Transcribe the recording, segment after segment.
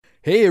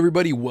Hey,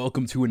 everybody,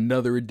 welcome to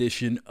another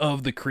edition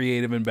of the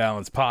Creative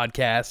Imbalance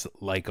Podcast.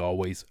 Like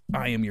always,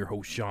 I am your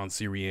host, Sean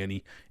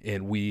Sirianni,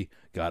 and we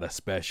got a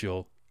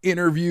special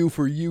interview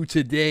for you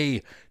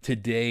today.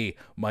 Today,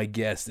 my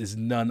guest is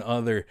none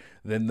other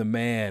than the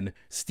man,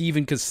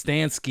 Steven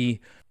Kostanski,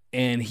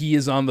 and he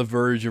is on the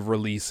verge of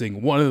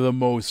releasing one of the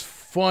most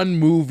fun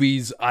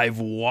movies I've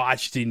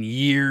watched in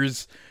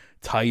years,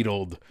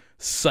 titled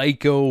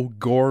Psycho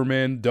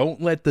Gorman.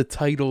 Don't let the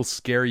title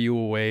scare you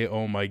away.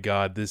 Oh my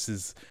god, this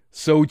is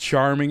so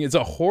charming. It's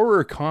a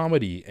horror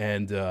comedy,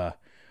 and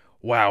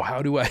wow,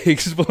 how do I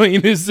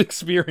explain this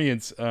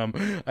experience? I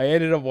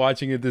ended up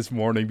watching it this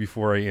morning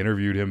before I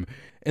interviewed him,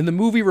 and the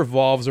movie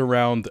revolves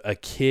around a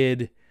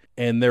kid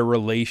and their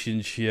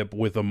relationship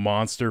with a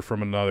monster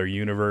from another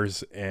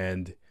universe,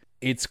 and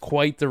it's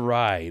quite the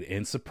ride.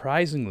 And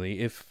surprisingly,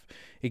 if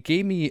it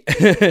gave me,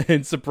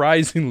 and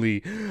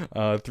surprisingly,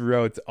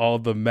 throughout all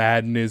the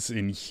madness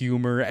and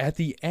humor, at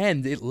the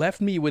end, it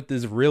left me with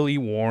this really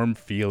warm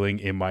feeling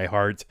in my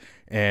heart,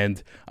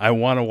 and I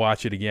want to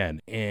watch it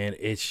again. And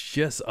it's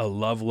just a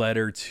love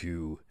letter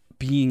to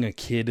being a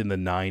kid in the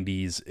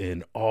 90s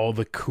and all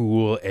the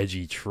cool,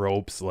 edgy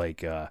tropes.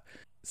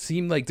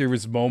 Seemed like there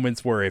was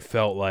moments where it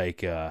felt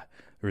like there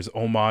was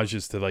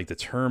homages to like the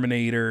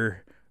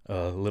Terminator,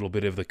 a little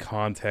bit of the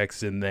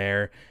context in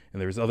there, and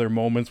there was other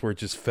moments where it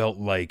just felt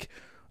like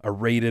a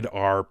rated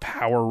R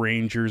Power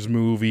Rangers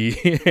movie,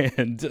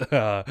 and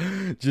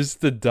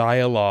just the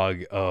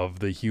dialogue of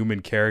the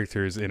human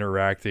characters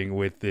interacting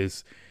with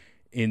this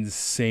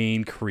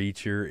insane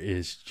creature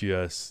is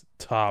just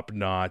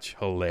top-notch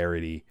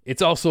hilarity.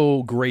 It's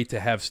also great to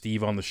have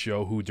Steve on the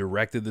show, who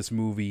directed this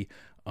movie.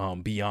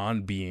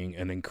 Beyond being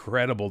an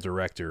incredible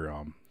director,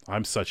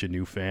 I'm such a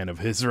new fan of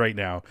his right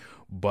now,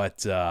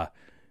 but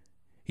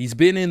he's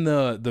been in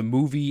the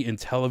movie and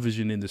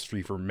television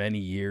industry for many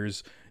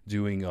years,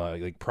 doing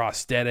like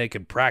prosthetic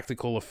and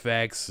practical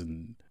effects,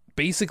 and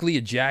basically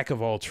a jack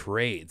of all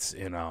trades.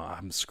 And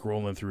I'm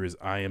scrolling through his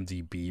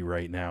IMDb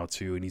right now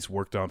too, and he's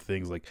worked on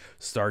things like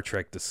Star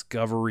Trek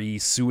Discovery,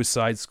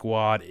 Suicide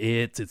Squad.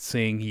 It's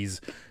saying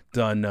he's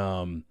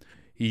done.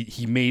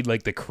 He made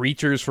like the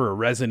creatures for a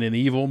Resident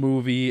Evil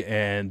movie,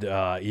 and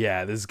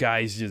yeah, this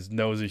guy just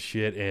knows his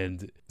shit.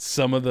 And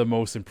some of the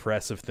most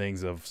impressive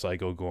things of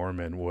Psycho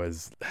Gorman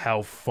was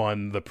how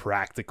fun the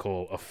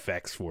practical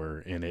effects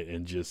were in it,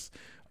 and just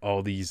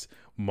all these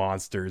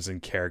monsters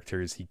and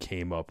characters he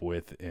came up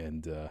with,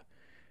 and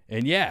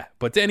yeah.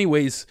 But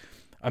anyways,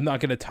 I'm not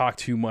going to talk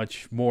too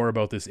much more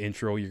about this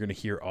intro. You're going to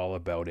hear all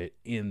about it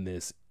in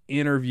this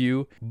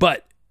interview.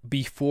 But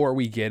before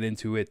we get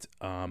into it,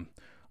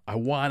 I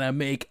want to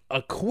make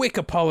a quick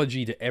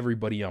apology to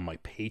everybody on my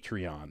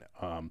Patreon.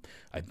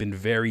 I've been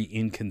very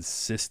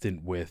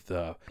inconsistent with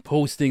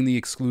posting the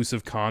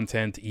exclusive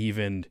content,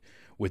 even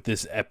with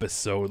this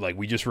episode. Like,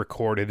 we just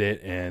recorded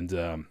it, and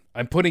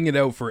I'm putting it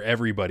out for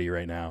everybody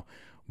right now.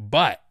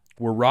 But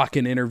we're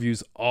rocking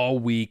interviews all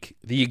week.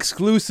 The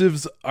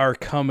exclusives are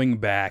coming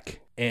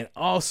back. And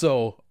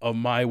also,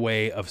 my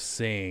way of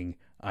saying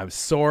I'm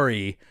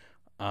sorry,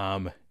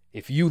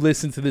 if you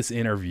listen to this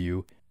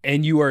interview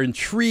and you are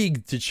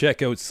intrigued to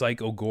check out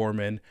Psycho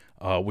Gorman,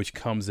 which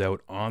comes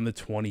out on the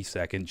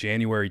 22nd,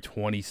 January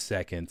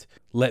 22nd,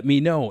 let me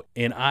know,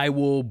 and I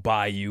will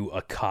buy you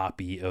a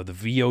copy of the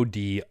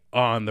VOD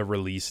on the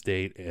release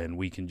date, and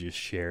we can just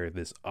share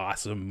this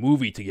awesome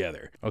movie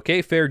together.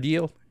 Okay, fair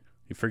deal?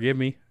 You forgive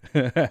me?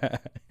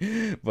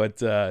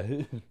 But,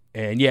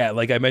 and yeah,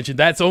 like I mentioned,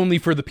 that's only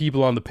for the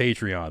people on the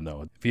Patreon,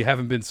 though. If you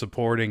haven't been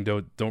supporting,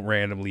 don't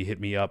randomly hit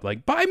me up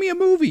like, buy me a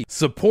movie.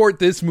 Support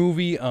this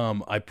movie.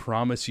 I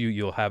promise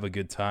you'll have a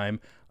good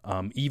time.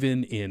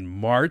 Even in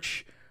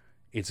March,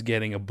 it's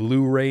getting a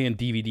Blu-ray and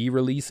DVD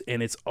release,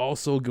 and it's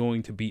also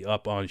going to be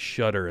up on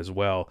Shudder as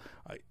well.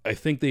 I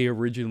think they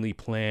originally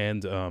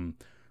planned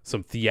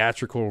some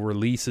theatrical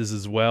releases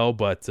as well,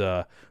 but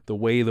the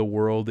way the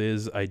world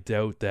is, I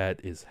doubt that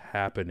is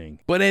happening.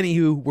 But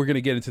anywho, we're going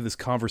to get into this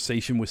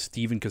conversation with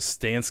Steven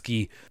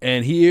Kostanski,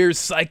 and here's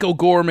Psycho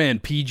Gorman,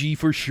 PG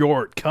for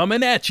short,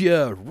 coming at you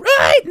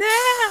right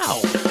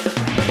now!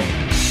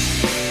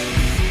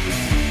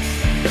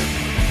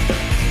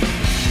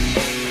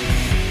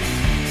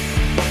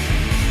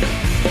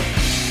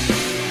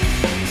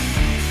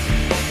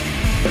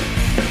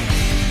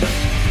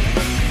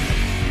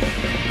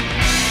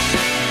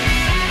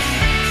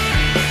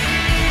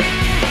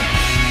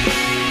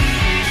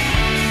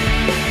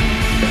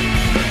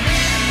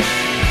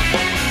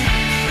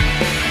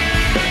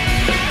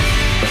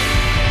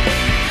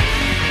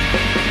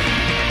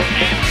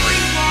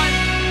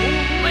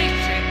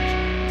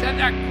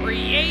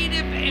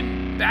 Creative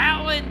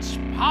Imbalance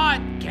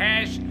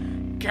Podcast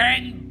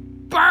can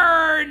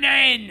burn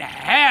in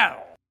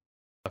hell.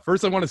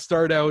 First, I want to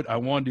start out. I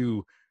want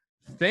to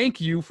thank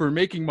you for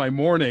making my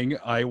morning.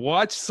 I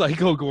watched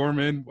Psycho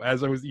Gorman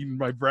as I was eating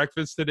my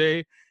breakfast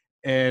today,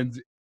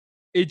 and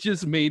it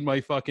just made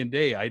my fucking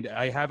day.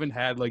 I haven't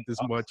had like this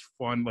much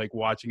fun like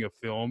watching a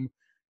film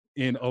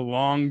in a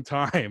long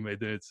time.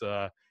 It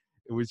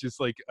It was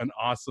just like an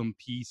awesome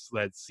piece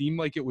that seemed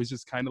like it was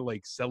just kind of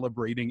like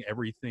celebrating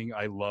everything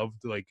I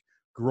loved, like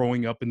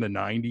growing up in the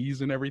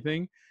 90s and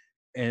everything.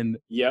 And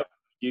Yep,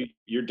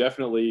 you're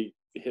definitely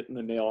hitting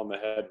the nail on the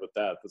head with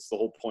that. That's the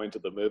whole point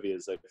of the movie.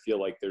 Is I feel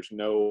like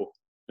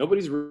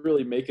nobody's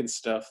really making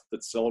stuff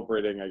that's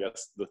celebrating, I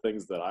guess, the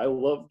things that I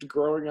loved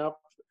growing up,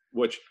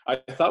 which I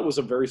thought was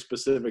a very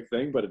specific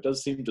thing, but it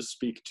does seem to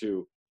speak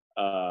to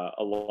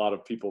a lot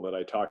of people that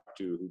I talk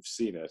to who've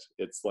seen it.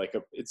 It's like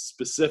it's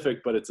specific,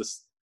 but it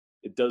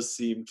does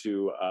seem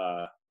to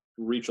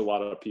reach a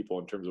lot of people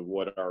in terms of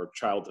what our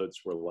childhoods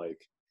were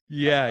like.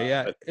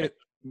 yeah,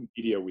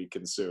 Media we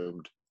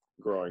consumed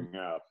growing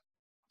up.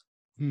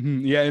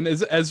 Yeah, and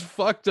as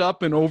fucked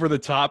up and over the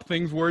top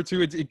things were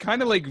too, it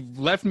kind of like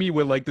left me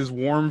with like this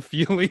warm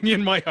feeling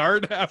in my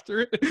heart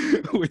after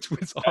it, which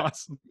was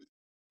awesome.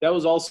 That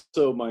was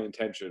also my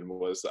intention.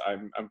 Was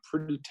I'm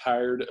pretty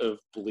tired of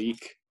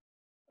bleak,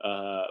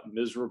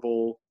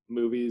 miserable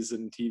movies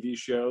and TV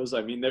shows.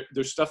 I mean,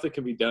 there's stuff that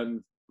can be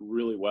done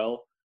really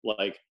well.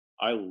 Like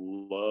I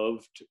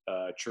loved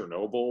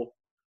Chernobyl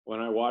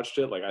when I watched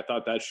it. Like I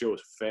thought that show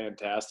was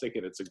fantastic,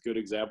 and it's a good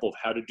example of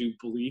how to do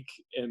bleak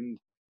and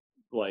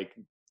like,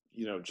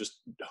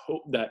 just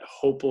that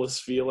hopeless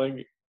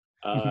feeling.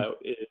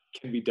 It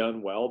can be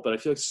done well, but I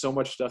feel like so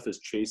much stuff is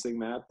chasing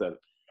that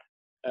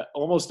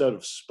almost out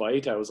of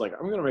spite, I was like,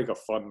 I'm gonna make a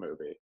fun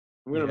movie.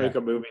 I'm gonna make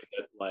a movie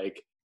that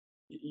like,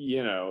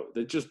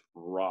 that just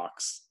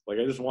rocks. Like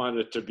I just wanted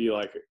it to be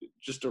like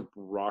just a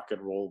rock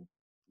and roll,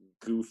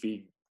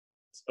 goofy,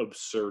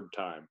 absurd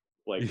time.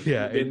 Like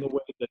in the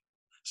way that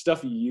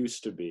stuff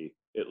used to be,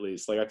 at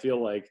least. Like I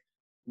feel like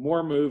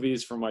more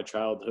movies from my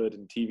childhood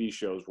and TV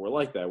shows were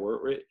like that,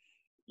 where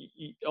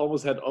you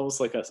almost had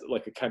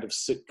like a kind of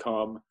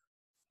sitcom,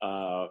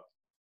 kind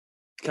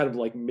of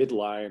like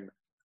midline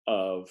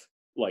of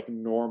like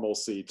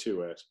normalcy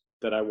to it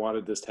that I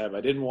wanted this to have.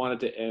 I didn't want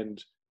it to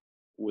end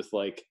with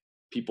like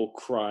people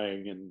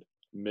crying and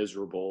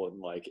miserable and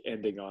like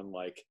ending on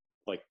like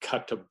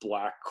cut to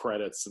black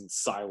credits and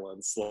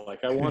silence.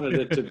 Like I wanted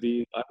it to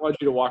be, I wanted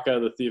you to walk out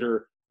of the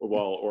theater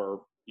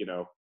or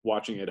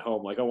watching at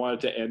home. Like I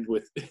wanted to end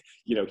with,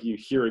 you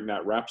hearing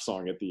that rap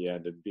song at the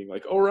end and being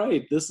like, all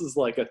right, this is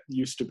like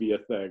used to be a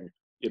thing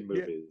in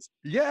movies.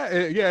 Yeah,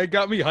 it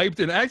got me hyped.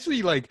 And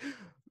actually, like,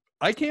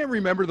 I can't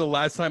remember the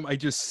last time I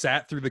just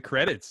sat through the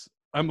credits.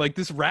 I'm like,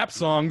 this rap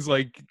song's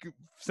like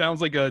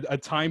sounds like a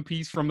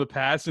timepiece from the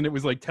past, and it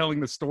was like telling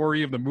the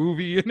story of the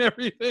movie and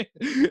everything.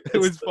 It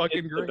was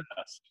fucking great.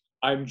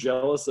 I'm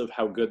jealous of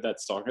how good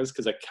that song is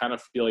because I kind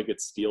of feel like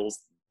it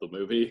steals the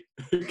movie.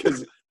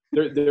 Because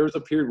there was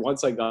a period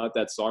once I got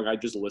that song, I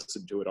just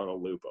listened to it on a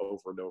loop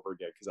over and over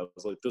again because I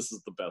was like, this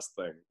is the best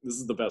thing. This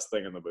is the best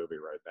thing in the movie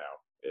right now.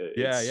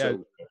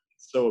 It's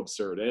so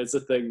absurd. And it's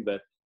a thing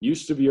that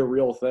used to be a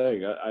real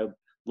thing. I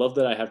love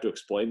that I have to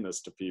explain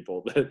this to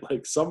people that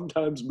like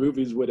sometimes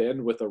movies would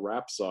end with a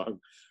rap song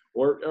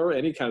or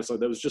any kind of song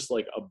that was just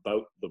like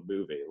about the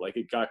movie. Like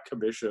it got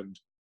commissioned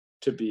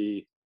to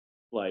be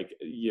like,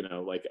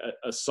 like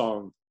a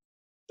song,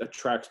 a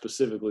track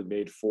specifically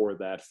made for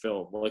that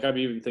film. Like I'm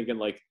even thinking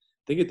like,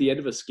 I think at the end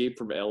of Escape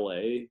from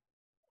LA,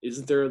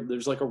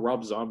 there's like a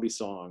Rob Zombie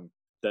song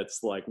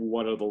that's like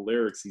one of the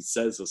lyrics he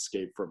says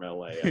Escape from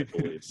LA, I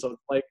believe. So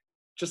like,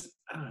 just,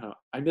 I don't know,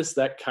 I miss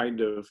that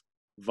kind of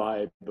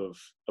vibe of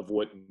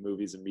what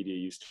movies and media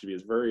used to be.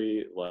 Is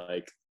very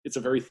like, it's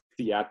a very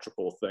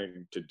theatrical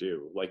thing to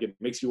do. Like it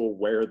makes you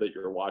aware that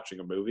you're watching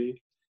a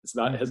movie. It's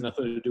not, it has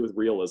nothing to do with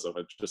realism.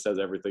 It just has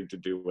everything to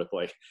do with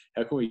like,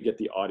 how can we get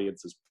the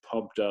audience as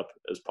pumped up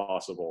as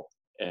possible?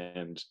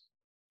 And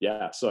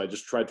yeah, so I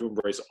just tried to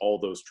embrace all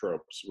those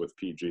tropes with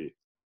PG.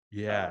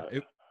 Yeah,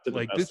 to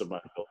the best of my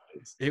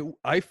abilities.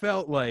 I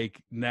felt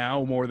like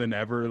now more than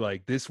ever,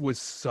 like this was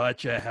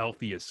such a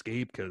healthy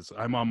escape because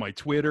I'm on my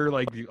Twitter.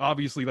 Like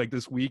obviously, like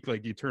this week,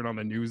 like you turn on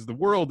the news, the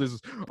world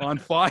is on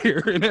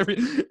fire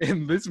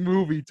and this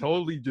movie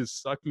totally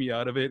just sucked me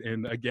out of it.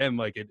 And again,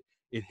 like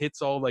it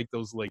hits all like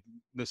those like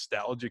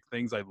nostalgic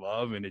things I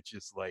love, and it's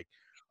just like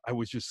I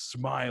was just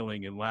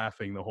smiling and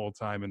laughing the whole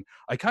time. And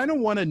I kind of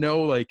want to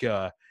know like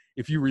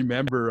if you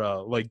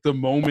remember like the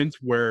moment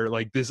where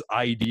like this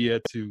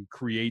idea to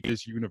create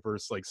this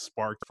universe like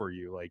sparked for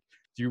you. Like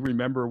do you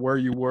remember where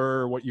you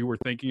were, what you were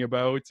thinking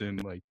about?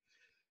 And like,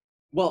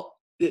 well,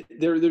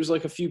 there's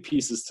like a few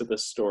pieces to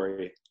this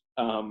story.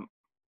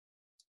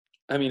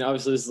 I mean,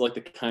 obviously this is like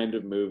the kind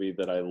of movie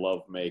that I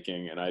love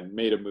making, and I'd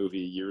made a movie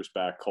years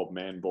back called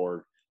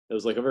Manborg. It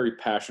was like a very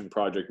passion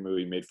project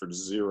movie made for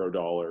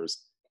 $0.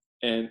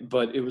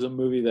 But it was a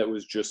movie that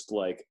was just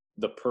like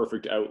the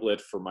perfect outlet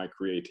for my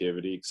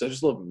creativity because I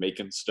just love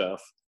making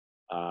stuff.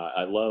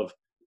 I love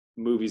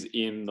movies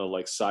in the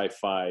like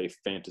sci-fi,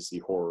 fantasy,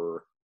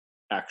 horror,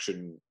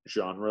 action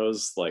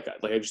genres. Like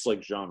I just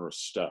like genre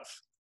stuff.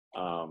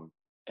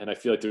 And I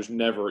feel like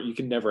you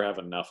can never have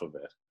enough of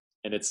it.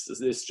 And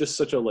it's just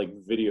such a like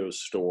video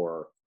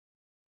store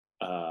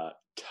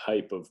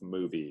type of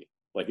movie.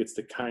 Like it's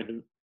the kind of,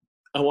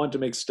 I want to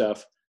make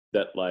stuff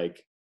that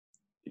like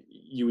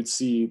you would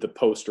see the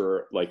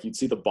poster, like you'd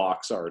see the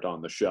box art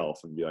on the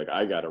shelf and be like,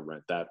 I gotta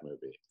rent that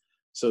movie.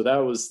 So that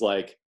was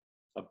like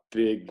a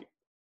big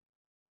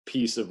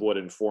piece of what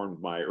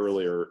informed my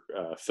earlier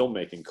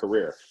filmmaking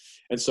career.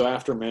 And so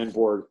after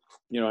Manborg,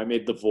 I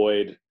made The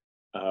Void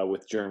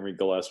with Jeremy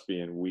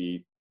Gillespie, and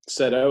we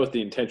set out with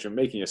the intention of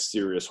making a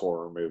serious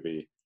horror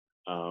movie.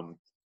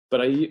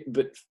 But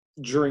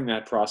during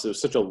that process, it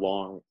was such a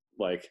long,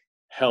 like,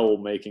 hell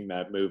making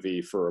that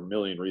movie for a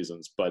million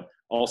reasons, but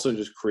also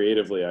just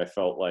creatively, I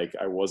felt like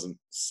I wasn't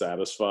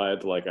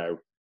satisfied. Like,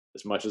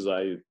 as much as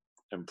I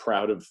am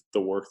proud of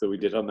the work that we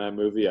did on that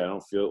movie, I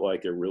don't feel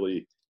like it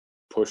really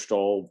pushed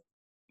all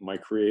my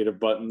creative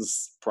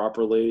buttons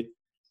properly.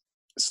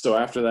 So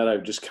after that,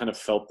 I've just kind of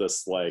felt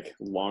this like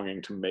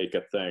longing to make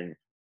a thing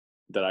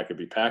that I could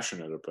be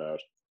passionate about.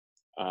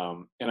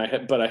 And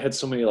I had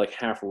so many like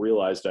half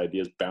realized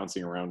ideas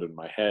bouncing around in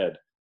my head.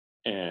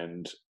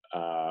 And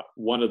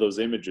one of those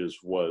images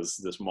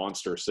was this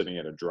monster sitting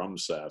at a drum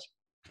set.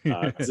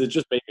 Because it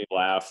just made me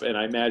laugh. And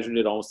I imagined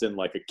it almost in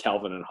like a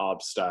Calvin and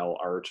Hobbes style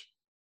art.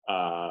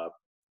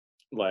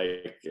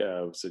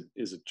 Is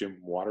it Jim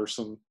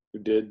Watterson who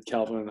did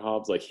Calvin and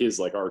Hobbes? Like his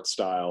like art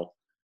style.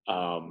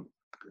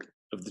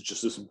 Of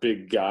just this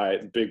big guy,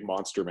 big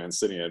monster man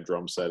sitting at a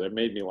drum set. It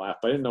made me laugh,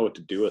 but I didn't know what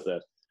to do with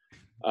it.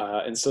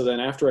 And so then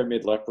after I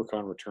made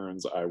Leprechaun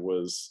Returns, I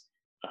was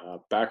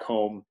back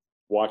home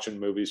watching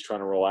movies,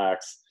 trying to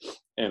relax.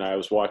 And I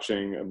was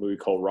watching a movie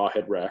called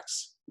Rawhead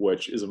Rex,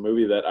 which is a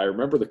movie that I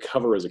remember the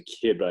cover as a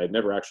kid, but I had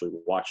never actually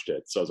watched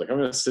it. So I was like, I'm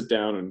going to sit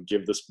down and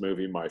give this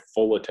movie my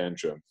full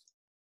attention.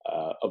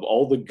 Of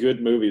all the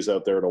good movies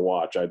out there to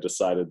watch, I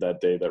decided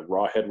that day that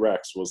Rawhead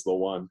Rex was the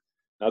one.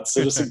 Not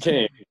Citizen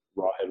Kane,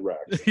 Rawhead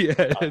Rex.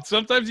 Yeah,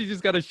 sometimes you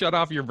just got to shut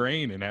off your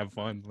brain and have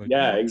fun. Like,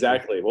 yeah,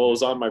 exactly. Well, it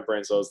was on my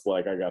brain, so I was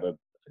like,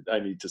 I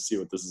need to see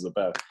what this is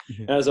about.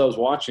 And as I was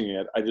watching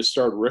it, I just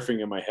started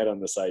riffing in my head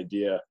on this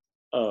idea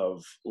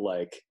of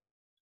like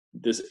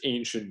this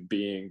ancient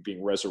being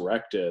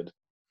resurrected,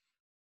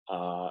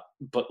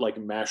 but like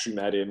mashing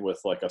that in with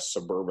like a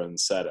suburban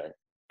setting.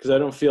 Because I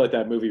don't feel like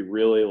that movie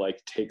really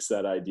like takes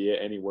that idea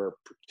anywhere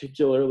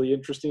particularly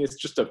interesting. It's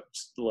just a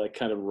like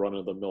kind of run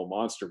of the mill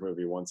monster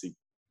movie once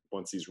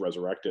he's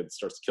resurrected,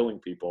 starts killing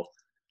people,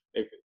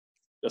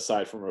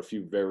 aside from a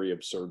few very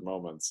absurd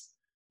moments.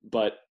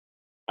 But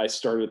I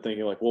started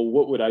thinking like, well,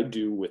 what would I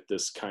do with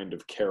this kind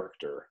of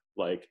character?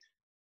 Like,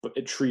 but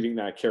treating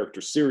that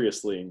character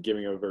seriously and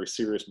giving him a very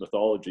serious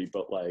mythology,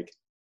 but like,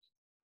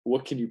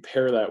 what can you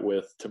pair that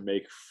with to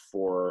make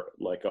for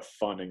like a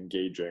fun,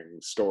 engaging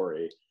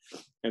story?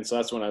 And so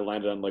that's when I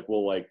landed on like,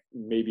 well, like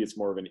maybe it's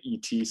more of an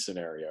ET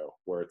scenario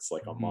where it's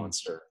like a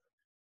monster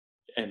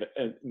and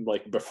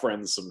like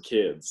befriends some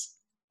kids,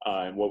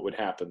 and what would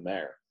happen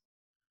there.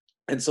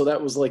 And so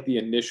that was like the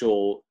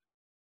initial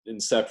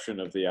inception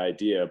of the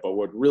idea. But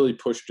what really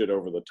pushed it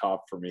over the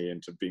top for me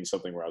into being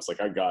something where I was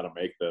like, I gotta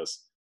make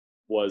this,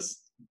 was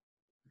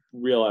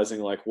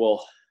realizing like,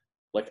 well,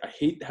 like I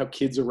hate how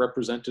kids are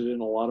represented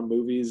in a lot of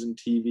movies and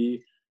TV.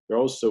 They're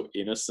always so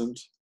innocent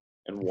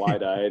and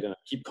wide-eyed, and I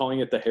keep calling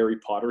it the Harry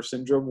Potter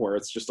syndrome, where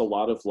it's just a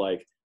lot of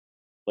like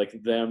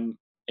them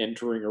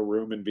entering a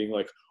room and being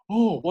like,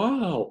 oh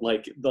wow,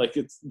 like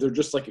they're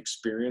just like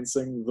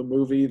experiencing the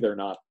movie. They're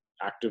not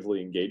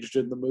actively engaged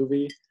in the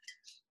movie.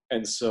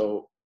 And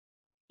so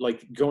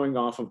like going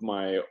off of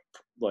my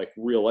like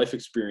real life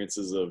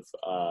experiences of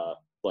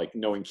like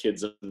knowing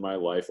kids in my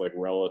life, like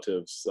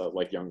relatives,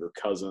 like younger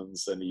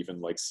cousins, and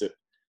even like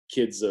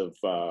kids of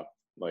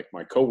like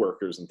my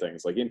coworkers and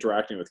things, like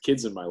interacting with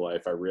kids in my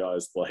life, I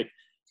realized like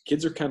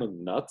kids are kind of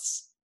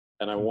nuts,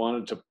 and I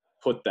wanted to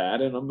put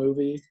that in a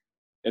movie.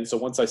 And so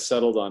once I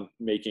settled on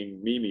making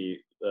Mimi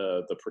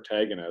the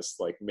protagonist,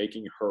 like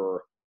making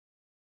her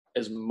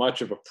as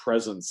much of a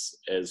presence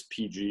as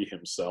PG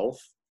himself,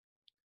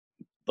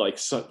 like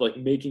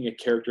making a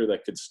character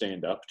that could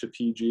stand up to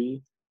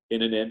PG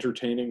in an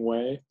entertaining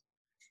way,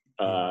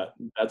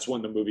 that's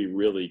when the movie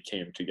really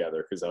came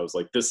together, because I was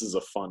like, this is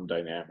a fun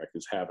dynamic,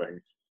 is having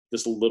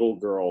this little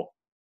girl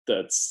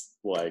that's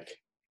like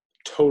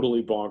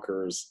totally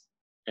bonkers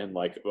and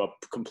like a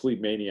complete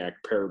maniac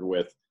paired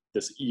with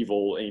this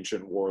evil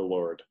ancient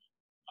warlord,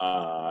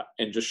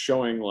 and just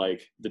showing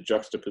like the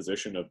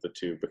juxtaposition of the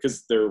two,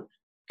 because they're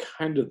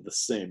kind of the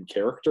same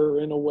character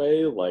in a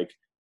way. Like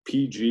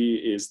PG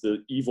is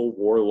the evil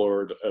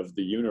warlord of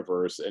the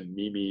universe, and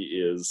Mimi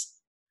is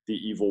the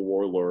evil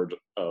warlord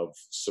of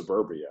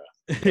suburbia.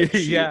 Like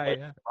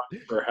yeah.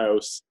 Her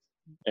house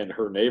and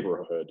her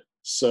neighborhood.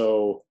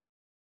 So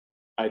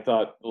I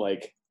thought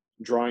like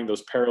drawing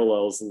those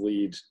parallels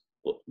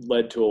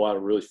led to a lot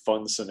of really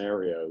fun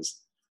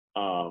scenarios,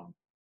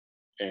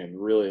 and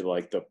really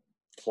like the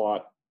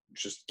plot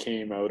just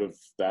came out of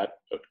that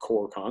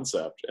core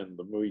concept, and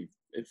the movie,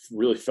 it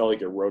really felt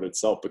like it wrote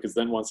itself, because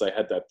then once I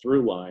had that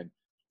through line,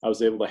 I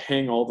was able to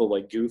hang all the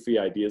like goofy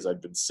ideas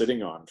I'd been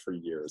sitting on for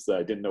years that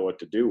I didn't know what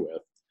to do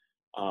with,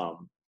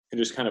 and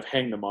just kind of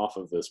hang them off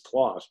of this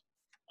plot.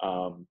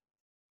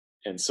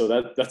 and so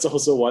that's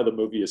also why the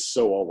movie is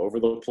so all over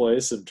the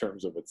place in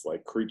terms of its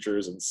like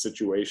creatures and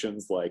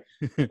situations. Like,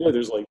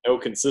 there's like no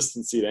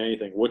consistency to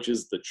anything, which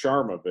is the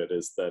charm of it,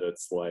 is that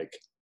it's like,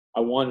 I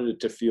wanted it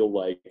to feel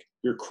like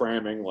you're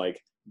cramming like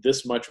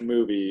this much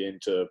movie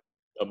into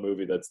a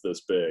movie that's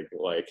this big.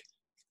 Like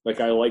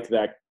I like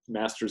that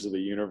Masters of the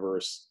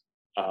Universe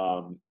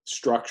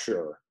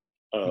structure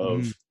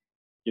of,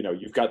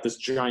 you've got this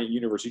giant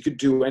universe, you could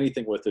do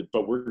anything with it,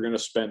 but we're going to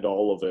spend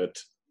all of it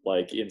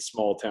like in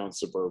small town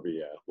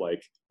suburbia.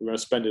 Like, we're going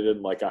to spend it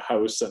in like a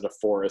house and a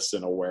forest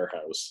and a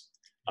warehouse.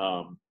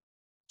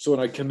 So when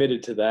I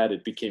committed to that,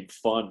 it became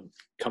fun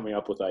coming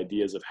up with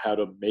ideas of how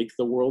to make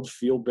the world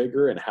feel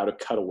bigger and how to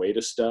cut away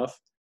to stuff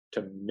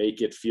to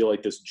make it feel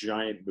like this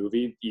giant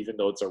movie, even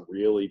though it's a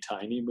really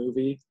tiny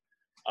movie.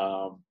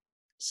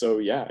 So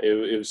yeah,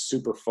 it was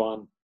super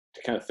fun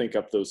to kind of think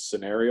up those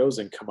scenarios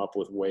and come up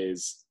with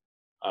ways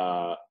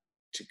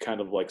to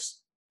kind of like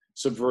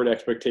subvert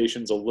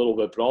expectations a little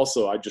bit, but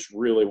also I just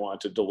really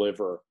want to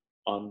deliver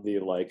on the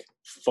like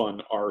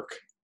fun arc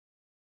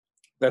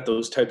that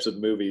those types of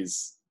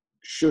movies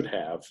should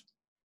have.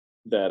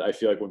 That I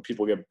feel like when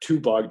people get too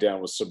bogged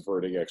down with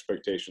subverting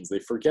expectations, they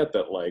forget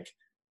that like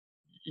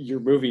your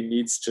movie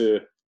needs to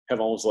have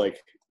almost like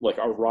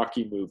a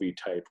Rocky movie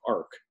type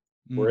arc,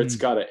 where it's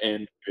got to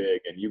end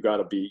big, and you got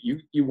to be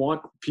you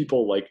want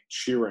people like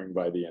cheering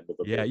by the end of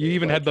the movie. Yeah, you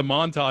even like, had the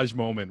montage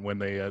moment when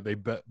they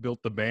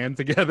built the band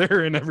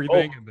together and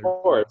everything. Of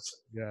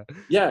course.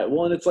 Yeah.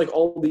 Well, and it's like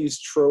all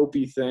these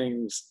tropey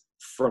things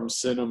from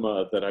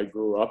cinema that I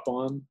grew up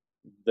on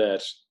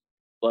that,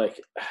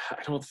 like,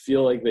 I don't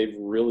feel like they've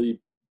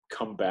really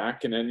come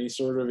back in any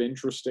sort of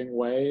interesting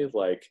way.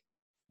 Like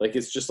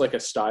it's just like a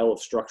style of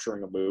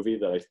structuring a movie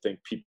that I think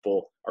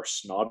people are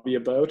snobby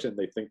about and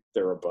they think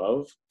they're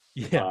above.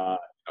 Yeah.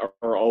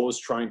 Are always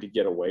trying to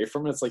get away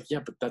from it. It's like, yeah,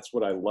 but that's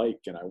what I like,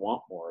 and I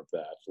want more of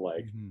that.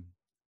 Like,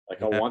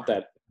 I want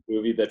that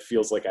movie that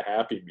feels like a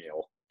Happy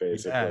Meal,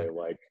 basically.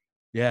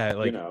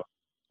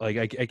 Like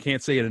I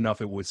can't say it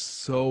enough. It was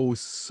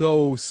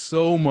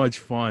so much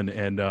fun,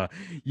 and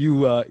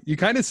you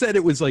kind of said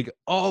it was like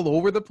all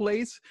over the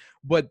place.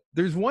 But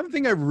there's one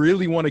thing I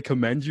really want to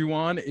commend you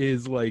on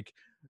is like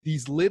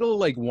these little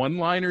like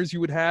one-liners you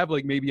would have,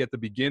 like maybe at the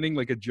beginning,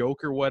 like a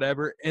joke or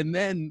whatever, and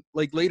then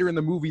like later in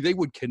the movie they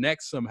would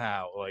connect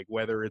somehow, like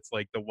whether it's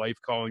like the wife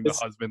calling the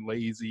husband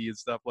lazy and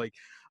stuff. Like,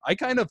 I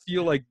kind of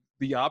feel like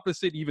the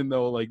opposite, even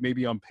though like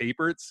maybe on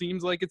paper it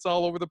seems like it's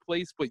all over the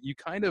place, but you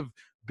kind of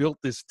built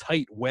this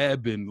tight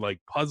web and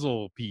like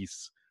puzzle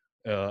piece.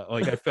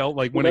 Like I felt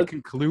like when it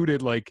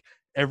concluded, like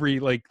every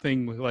like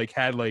thing like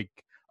had like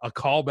a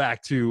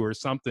callback to or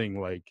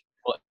something. Like,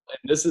 well,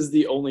 and this is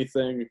the only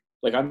thing,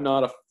 like, I'm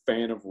not a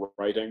fan of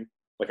writing.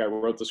 Like, I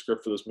wrote the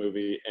script for this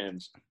movie,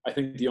 and I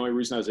think the only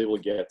reason I was able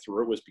to get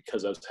through it was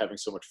because I was having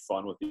so much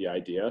fun with the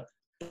idea.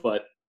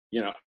 But,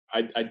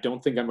 I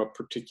don't think I'm a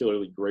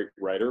particularly great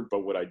writer,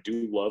 but what I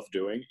do love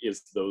doing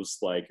is those,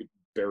 like,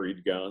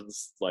 buried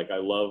guns. Like, I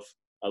love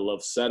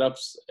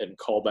setups and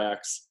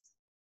callbacks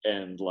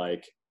and,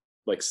 like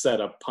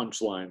setup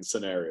punchline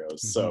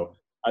scenarios. So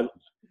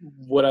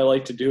what I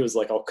like to do is,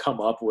 like, I'll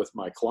come up with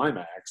my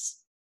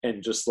climax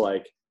and just,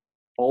 like,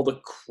 all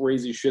the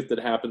crazy shit that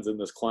happens in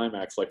this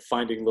climax, like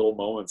finding little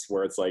moments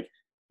where it's like,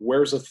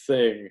 where's a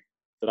thing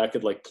that I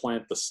could like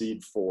plant the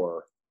seed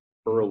for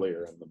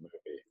earlier in the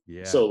movie.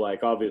 Yeah. So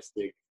like,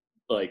 obviously,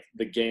 like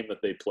the game that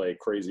they play,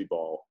 Crazy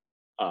Ball,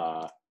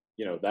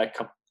 that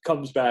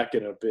comes back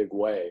in a big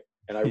way.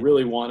 And I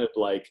really wanted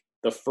like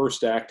the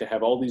first act to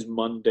have all these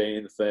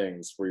mundane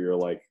things where you're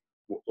like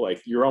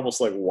you're almost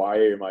like, why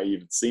am I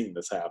even seeing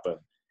this happen?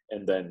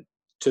 And then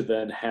to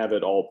then have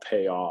it all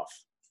pay off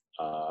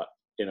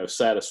in a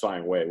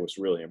satisfying way was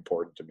really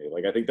important to me.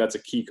 Like, I think that's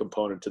a key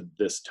component to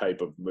this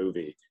type of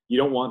movie. You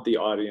don't want the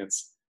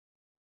audience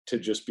to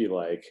just be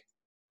like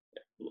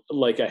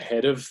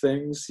ahead of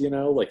things,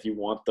 like you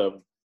want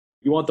them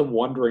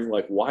wondering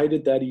like, why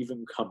did that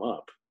even come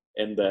up?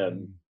 And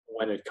then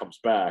when it comes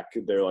back,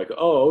 they're like,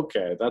 oh,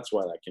 okay, that's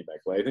why that came back.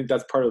 Like, I think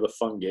that's part of the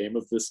fun game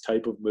of this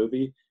type of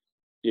movie,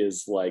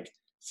 is like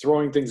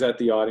throwing things at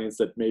the audience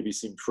that maybe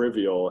seem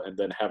trivial and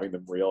then having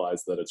them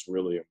realize that it's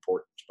really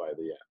important by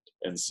the end.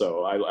 And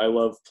so I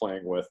love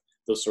playing with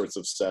those sorts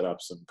of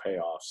setups and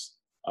payoffs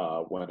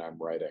when I'm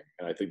writing.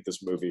 And I think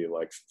this movie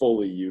like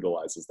fully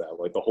utilizes that.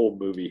 Like, the whole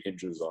movie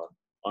hinges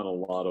on a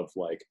lot of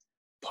like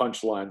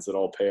punchlines that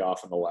all pay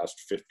off in the last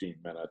 15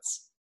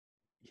 minutes.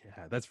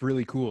 Yeah, that's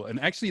really cool. And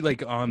actually,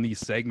 like on these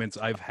segments,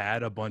 I've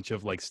had a bunch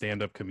of like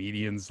stand-up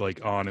comedians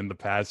like on in the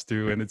past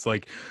too. And it's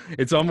like,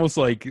 it's almost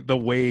like the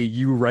way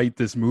you write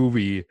this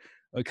movie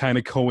kind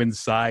of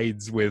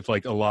coincides with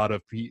like a lot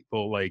of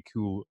people like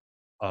who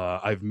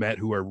I've met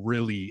who are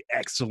really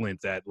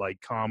excellent at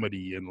like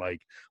comedy, and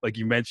like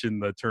you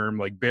mentioned the term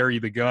like bury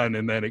the gun,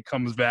 and then it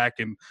comes back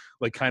and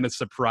like kind of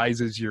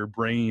surprises your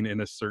brain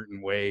in a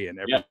certain way. And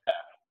everything.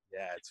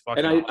 Yeah, it's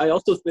fucking. And I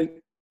also think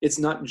it's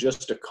not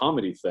just a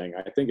comedy thing.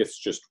 I think it's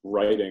just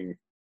writing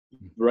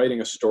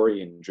a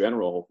story in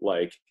general.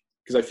 Like,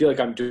 because I feel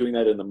like I'm doing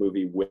that in the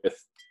movie with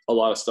a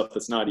lot of stuff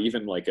that's not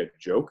even like a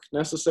joke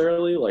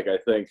necessarily. Like I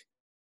think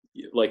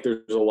like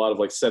there's a lot of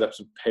like setups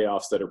and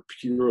payoffs that are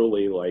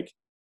purely like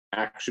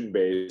action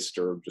based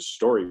or just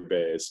story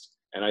based,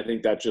 and I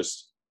think that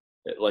just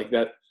like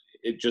that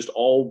it just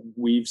all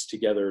weaves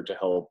together to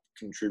help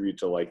contribute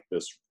to like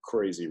this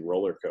crazy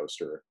roller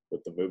coaster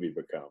that the movie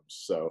becomes.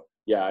 So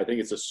yeah, I think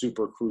it's a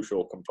super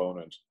crucial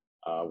component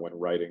when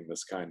writing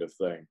this kind of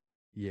thing.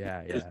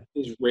 Yeah,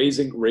 Is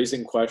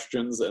raising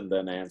questions and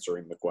then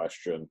answering the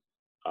question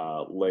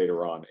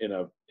later on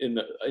in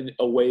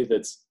a way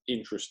that's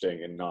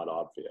interesting and not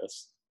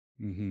obvious.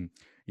 Mm-hmm.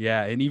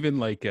 Yeah, and even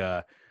like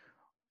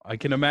I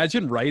can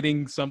imagine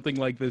writing something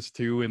like this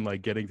too, and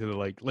like getting to the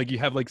like you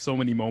have like so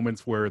many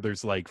moments where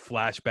there's like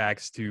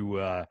flashbacks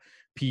to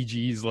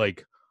PG's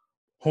like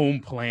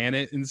home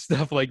planet and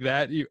stuff like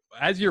that.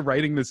 As you're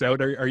writing this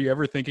out, are you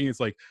ever thinking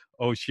it's like,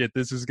 oh shit,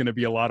 this is going to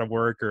be a lot of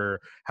work, or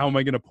how am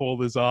I going to pull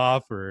this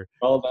off? Or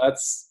Well,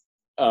 that's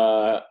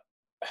I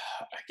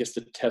guess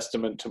the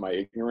testament to my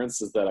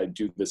ignorance is that I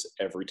do this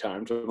every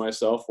time to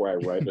myself, where I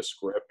write a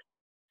script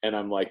and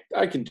I'm like,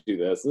 I can do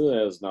this.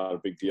 It's not a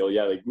big deal.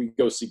 Yeah, like we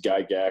go see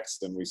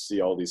Gygax and we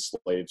see all these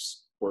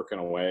slaves working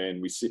away,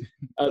 and we see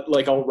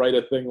like I'll write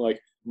a thing like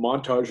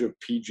montage of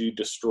PG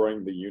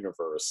destroying the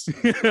universe.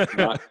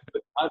 not,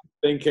 not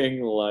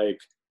thinking like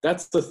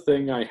that's the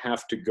thing I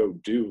have to go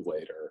do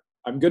later.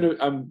 I'm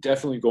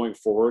definitely going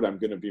forward. I'm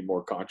gonna be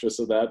more conscious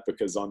of that,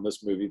 because on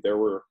this movie there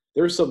were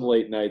some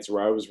late nights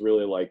where I was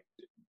really like,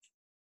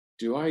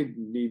 do I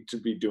need to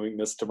be doing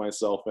this to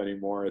myself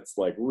anymore? It's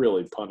like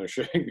really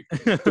punishing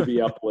to be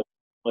up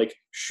like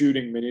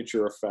shooting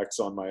miniature effects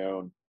on my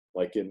own,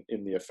 like in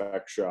the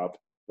effect shop,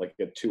 like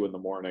at 2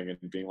 a.m.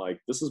 and being like,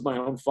 this is my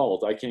own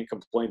fault. I can't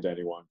complain to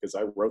anyone because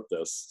I wrote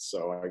this,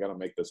 so I got to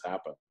make this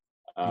happen.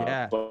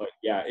 yeah, But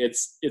yeah,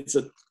 it's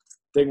a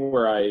thing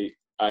where I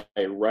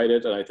write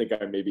it and I think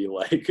I maybe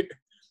like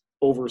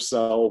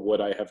oversell what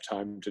I have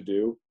time to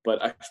do.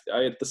 But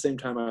I at the same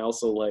time, I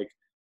also like,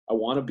 I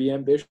want to be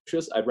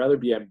ambitious. I'd rather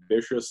be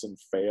ambitious and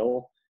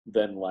fail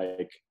than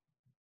like,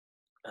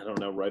 I don't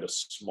know, write a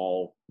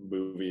small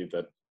movie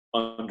that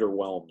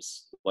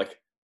underwhelms. Like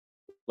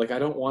I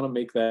don't want to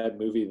make that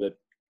movie that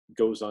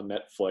goes on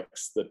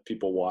Netflix that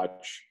people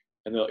watch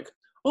and they're like,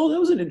 oh, that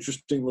was an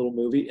interesting little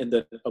movie, and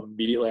then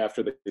immediately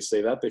after they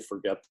say that, they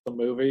forget the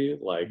movie.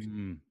 Like,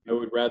 I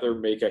would rather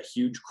make a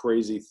huge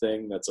crazy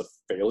thing that's a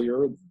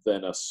failure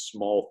than a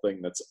small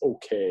thing that's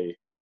okay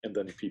and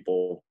then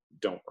people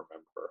don't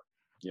remember.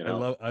 You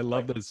know? I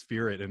love that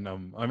spirit, and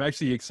I'm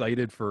actually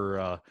excited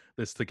for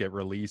this to get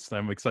released.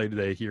 I'm excited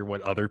to hear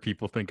what other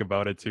people think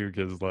about it too,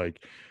 because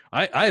like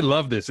I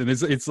love this, and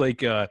it's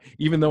like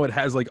even though it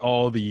has like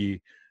all the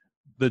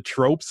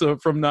tropes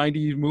from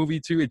 90s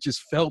movie too, it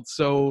just felt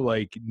so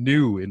like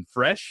new and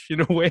fresh in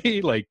a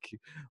way. Like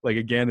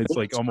again, it's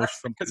like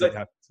almost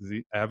something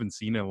I haven't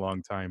seen in a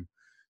long time.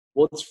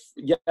 Well,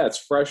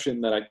 it's fresh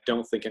in that I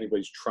don't think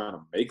anybody's trying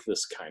to make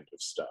this kind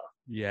of stuff.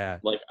 Yeah.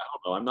 Like, I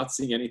don't know, I'm not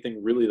seeing anything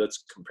really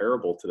that's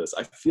comparable to this.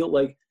 I feel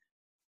like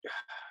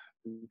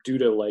due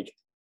to like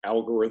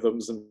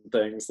algorithms and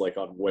things like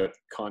on what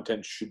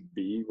content should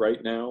be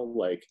right now,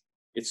 like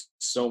it's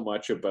so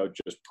much about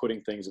just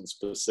putting things in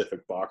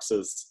specific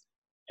boxes,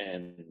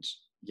 and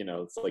you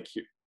know, it's like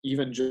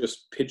even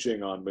just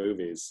pitching on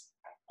movies,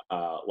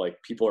 like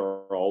people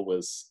are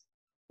always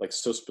like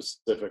so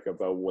specific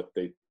about what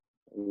they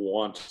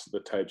want the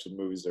types of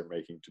movies they're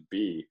making to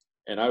be.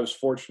 And I was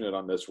fortunate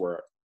on this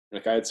where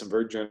like I had some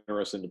very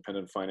generous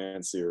independent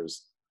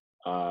financiers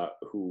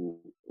who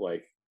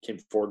like came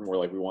forward and were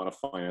like, we want to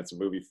finance a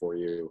movie for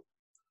you,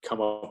 come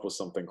up with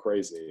something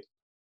crazy.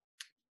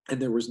 And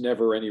there was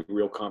never any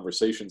real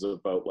conversations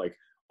about like,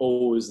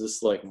 oh, is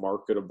this like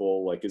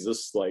marketable? Like, is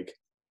this like,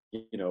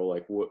 you know,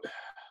 like what,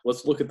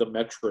 let's look at the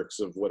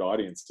metrics of what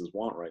audiences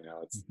want right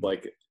now. It's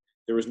like,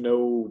 there was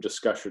no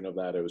discussion of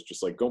that. It was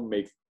just like, go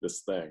make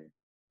this thing.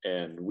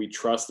 And we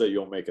trust that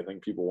you'll make a thing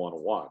people want to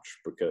watch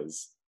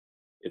because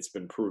it's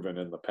been proven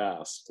in the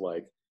past.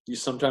 Like you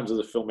sometimes as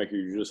a filmmaker,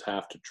 you just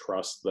have to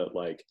trust that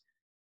like,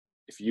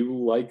 if you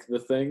like the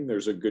thing,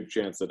 there's a good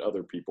chance that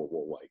other people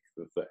will like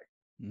the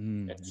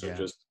thing. And so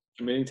just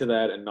committing to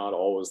that and not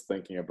always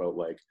thinking about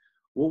like,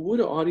 well, what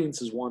do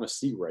audiences want to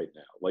see right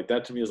now? Like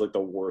that to me is like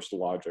the worst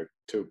logic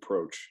to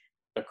approach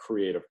a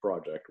creative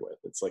project with.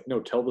 It's like, no,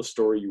 tell the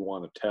story you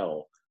want to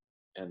tell,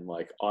 and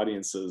like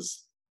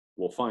audiences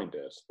will find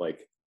it.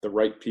 Like the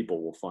right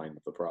people will find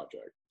the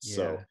project.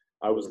 So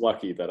I was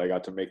lucky that I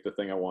got to make the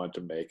thing I wanted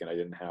to make, and I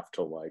didn't have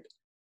to like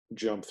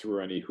jump through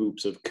any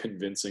hoops of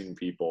convincing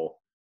people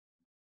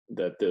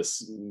that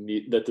this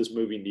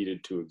movie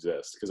needed to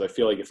exist. Because I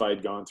feel like if I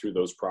had gone through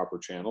those proper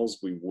channels,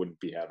 we wouldn't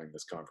be having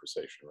this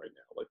conversation right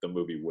now. Like the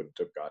movie wouldn't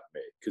have gotten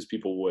made because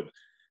people would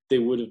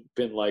have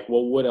been like,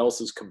 well, what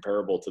else is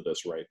comparable to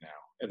this right now?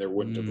 And there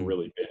wouldn't have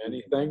really been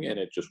anything, and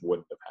it just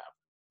wouldn't have happened.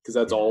 Because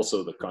that's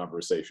also the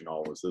conversation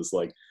always is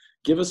like,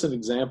 give us an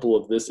example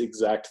of this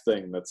exact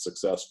thing that's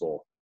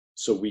successful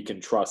so we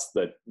can trust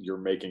that you're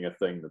making a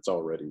thing that's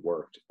already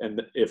worked.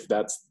 And if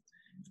that's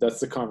that's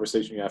the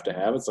conversation you have to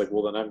have. It's like,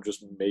 well, then I'm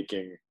just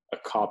making a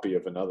copy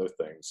of another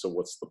thing. So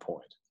what's the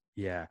point?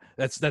 Yeah,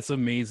 that's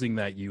amazing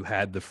that you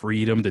had the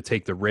freedom to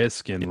take the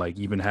risk and like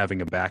even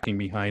having a backing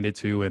behind it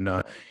too.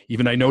 And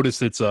even I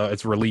noticed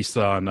it's released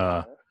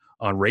on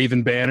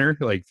Raven Banner,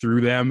 like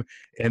through them,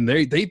 and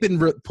they've been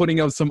putting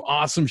out some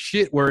awesome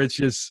shit where it's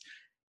just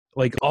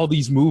like all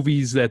these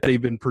movies that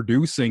they've been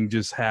producing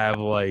just have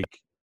like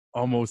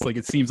almost like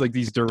it seems like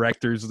these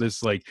directors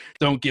just like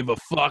don't give a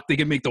fuck. They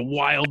can make the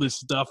wildest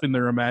stuff in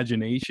their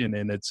imagination,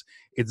 and it's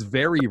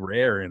very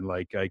rare. And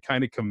like I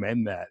kind of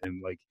commend that.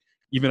 And like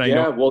even I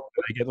know Yeah, well,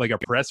 I get like a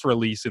press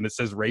release and it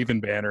says Raven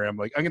Banner, I'm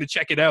like I'm gonna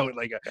check it out.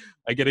 Like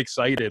I get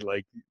excited.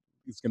 Like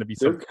it's gonna be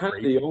they're something kind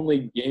of great. the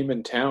only game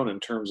in town in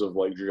terms of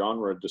like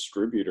genre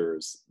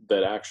distributors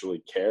that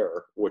actually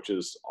care, which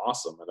is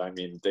awesome. And I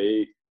mean,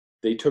 they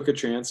took a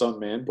chance on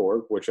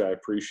Manborg, which I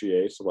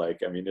appreciate. Like,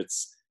 I mean,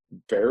 it's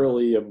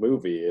barely a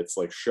movie. It's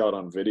like shot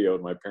on video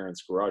in my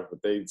parents' garage,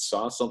 but they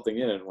saw something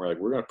in it and we're like,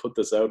 we're gonna put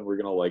this out and we're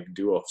gonna like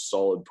do a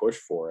solid push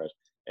for it.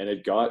 And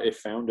it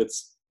found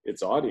its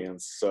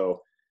audience.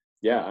 So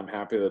yeah, I'm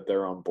happy that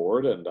they're on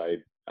board, and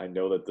I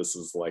know that this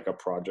is like a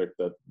project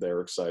that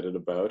they're excited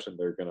about and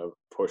they're gonna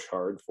push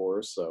hard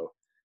for. So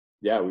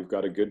yeah, we've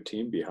got a good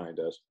team behind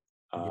it.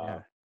 Uh, Yeah.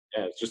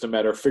 and it's just a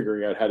matter of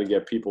figuring out how to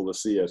get people to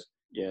see it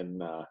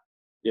in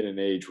an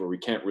age where we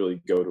can't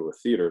really go to a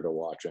theater to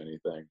watch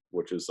anything,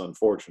 which is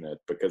unfortunate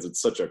because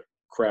it's such a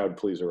crowd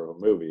pleaser of a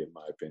movie, in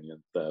my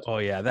opinion. That Oh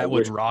yeah, I that would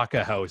wish. rock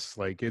a house.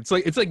 Like it's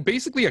like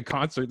basically a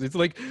concert. It's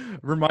like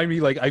remind me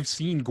like I've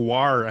seen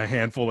Guar a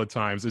handful of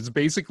times. It's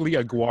basically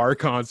a Guar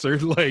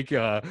concert, like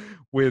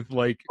with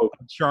like Oh,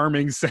 a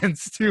charming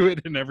sense to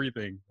it and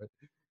everything.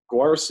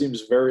 Guar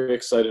seems very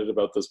excited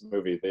about this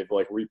movie. They've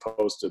like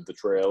reposted the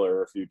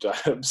trailer a few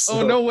times,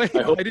 Oh so no way!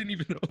 I hope I didn't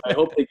even know I that.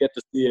 hope they get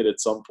to see it at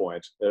some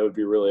point. That would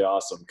be really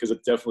awesome because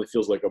it definitely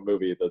feels like a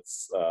movie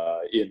that's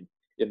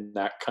in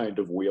that kind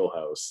of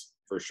wheelhouse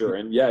for sure.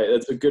 And yeah,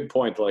 it's a good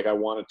point. Like I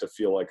want it to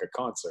feel like a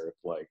concert.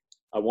 Like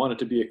I want it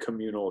to be a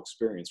communal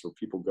experience where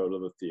people go to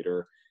the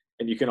theater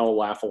and you can all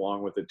laugh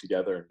along with it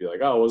together and be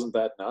like, "Oh, wasn't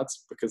that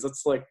nuts?" Because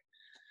it's like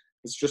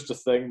it's just a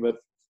thing that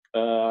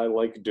I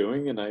like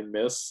doing and I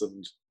miss,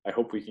 and I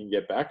hope we can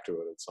get back to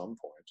it at some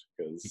point.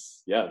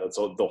 Because yeah, that's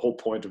the whole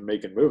point of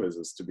making movies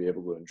is to be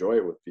able to enjoy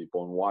it with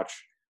people and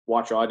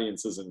watch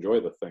audiences enjoy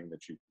the thing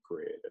that you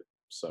created. Yeah,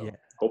 So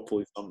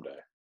hopefully someday.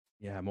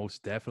 yeah,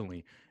 most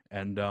definitely.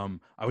 And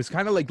I was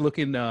kind of like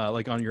looking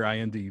like on your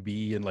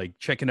IMDb and like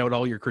checking out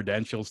all your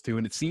credentials too,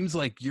 and it seems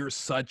like you're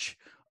such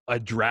a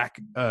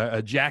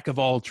jack of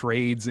all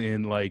trades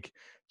in like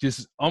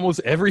just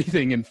almost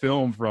everything in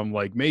film, from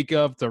like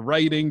makeup to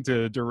writing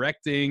to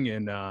directing.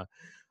 And I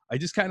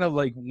just kind of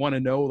like want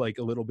to know like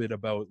a little bit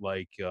about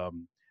like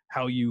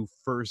how you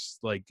first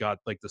like got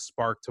like the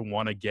spark to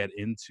want to get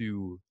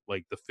into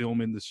like the film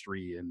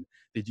industry. And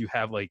did you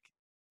have like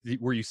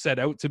were you set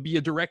out to be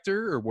a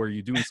director or were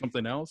you doing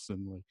something else?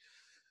 And like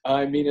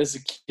I mean, as a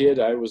kid,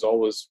 I was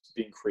always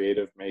being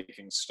creative,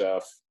 making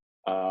stuff.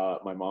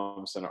 My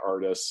mom's an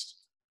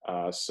artist,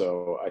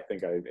 so I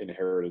think I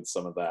inherited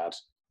some of that.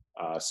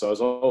 So I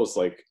was always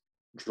like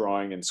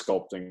drawing and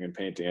sculpting and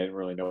painting. I didn't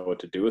really know what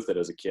to do with it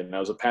as a kid, and I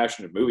was a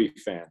passionate movie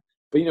fan.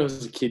 But you know,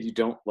 as a kid, you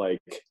don't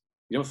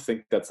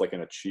think that's like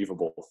an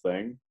achievable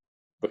thing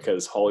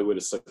because Hollywood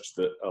is such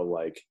a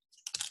like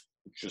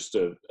just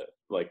a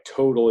like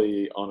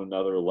totally on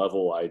another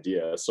level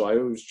idea. So I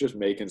was just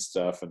making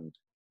stuff, and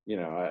you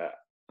know, I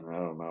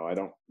don't know. I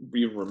don't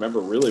even remember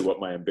really what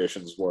my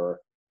ambitions were,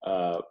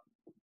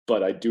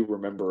 but I do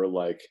remember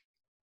like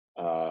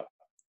uh,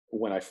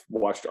 when I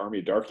watched Army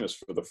of Darkness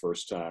for the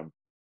first time.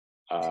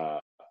 Uh,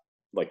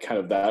 like kind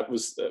of that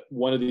was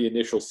one of the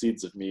initial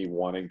seeds of me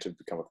wanting to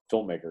become a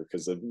filmmaker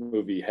because the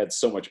movie had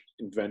so much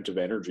inventive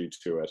energy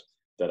to it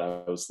that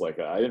I was like,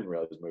 I didn't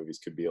realize movies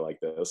could be like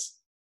this.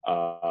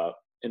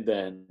 And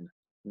then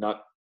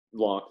not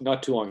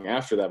not too long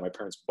after that, my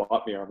parents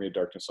bought me Army of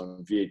Darkness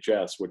on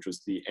VHS, which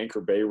was the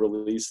Anchor Bay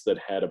release that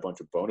had a bunch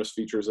of bonus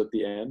features at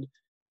the end.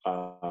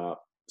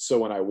 So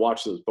when I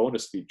watched those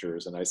bonus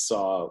features and I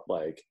saw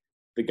like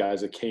the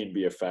guys at Kane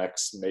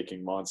VFX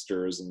making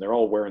monsters, and they're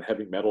all wearing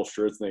heavy metal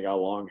shirts and they got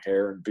long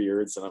hair and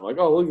beards, and I'm like,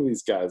 oh, look at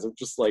these guys! I'm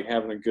just like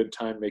having a good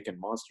time making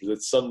monsters.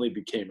 It suddenly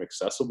became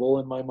accessible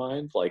in my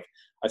mind. Like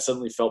I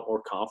suddenly felt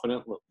more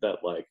confident that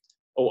like,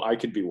 oh, I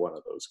could be one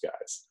of those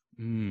guys.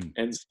 mm,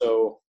 And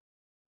so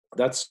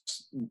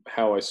that's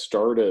how I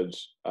started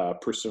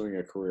pursuing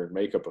a career in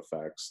makeup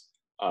effects.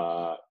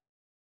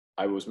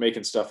 I was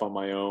making stuff on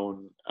my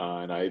own,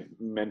 and I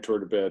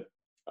mentored a bit,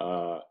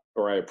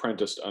 or I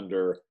apprenticed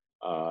under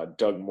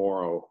Doug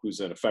Morrow, who's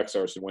an effects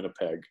artist in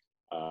Winnipeg,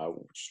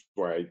 which is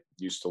where I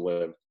used to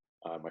live.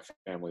 My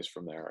family's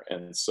from there.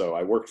 And so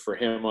I worked for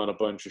him on a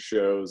bunch of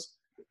shows,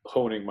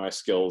 honing my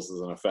skills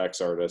as an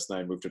effects artist. And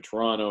I moved to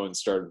Toronto and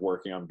started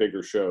working on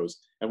bigger shows.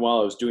 And while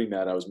I was doing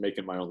that, I was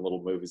making my own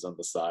little movies on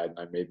the side, and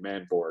I made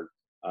Manborg.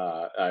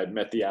 I had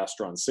met the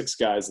Astron 6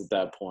 guys at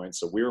that point,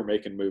 so we were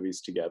making movies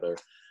together.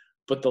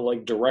 But the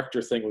like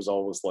director thing was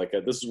always like,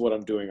 this is what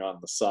I'm doing on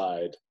the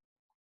side.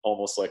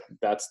 almost like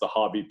that's the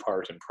hobby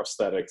part and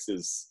prosthetics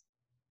is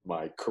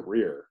my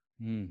career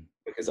Mm.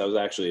 because I was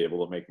actually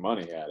able to make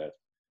money at it.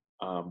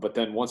 But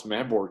then once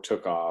Manborg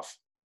took off,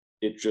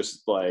 it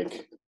just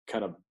like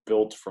kind of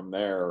built from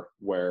there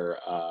where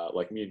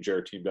like me and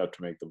Jared teamed up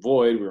to make The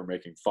Void. We were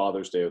making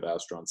Father's Day with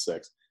Astron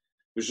 6.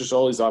 There's just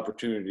all these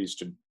opportunities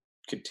to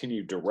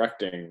continue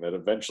directing that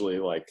eventually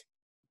like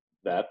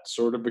that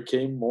sort of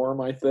became more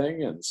my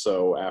thing. And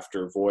so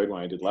after Void,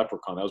 when I did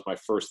Leprechaun, that was my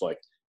first like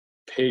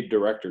paid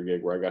director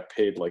gig where I got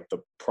paid like the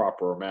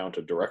proper amount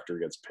a director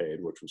gets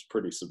paid, which was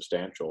pretty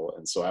substantial.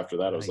 And so after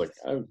that, I was like,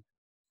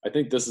 I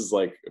think this is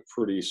like a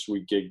pretty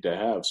sweet gig to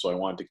have. So I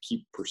wanted to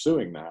keep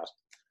pursuing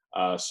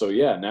that. So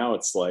yeah, now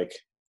it's like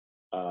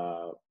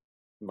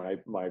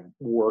my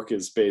work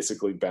is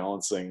basically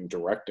balancing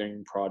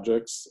directing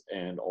projects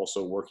and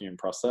also working in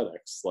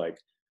prosthetics. Like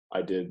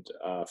I did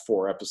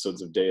 4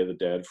 episodes of Day of the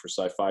Dead for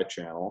Sci-Fi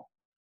Channel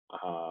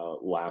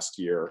last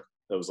year.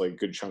 That was like a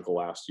good chunk of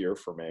last year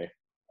for me.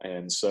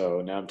 And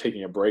so now I'm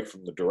taking a break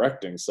from the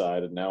directing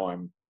side, and now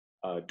I'm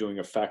doing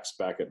effects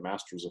back at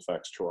Masters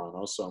Effects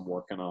Toronto. So I'm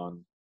working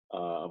on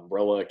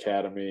Umbrella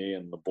Academy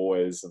and The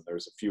Boys, and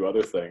there's a few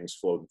other things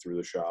floating through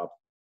the shop.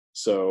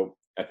 So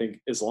I think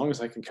as long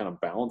as I can kind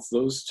of balance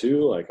those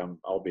two, like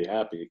I'll be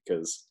happy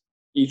because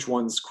each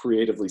one's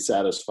creatively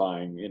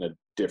satisfying in a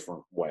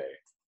different way.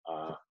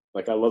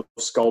 Like I love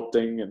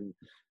sculpting and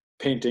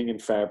painting and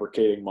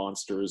fabricating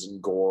monsters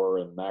and gore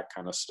and that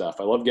kind of stuff.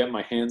 I love getting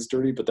my hands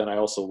dirty, but then I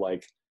also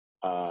like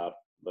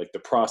the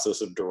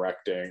process of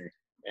directing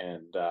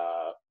and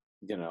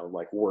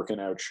like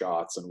working out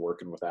shots and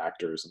working with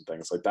actors and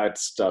things like that.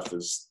 Stuff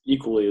is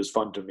equally as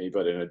fun to me,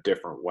 but in a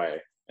different way.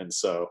 And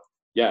so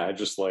yeah, I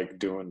just like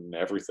doing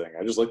everything.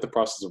 I just like the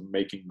process of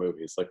making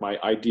movies. Like my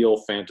ideal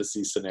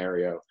fantasy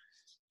scenario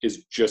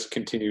is just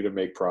continue to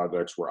make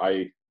projects where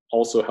I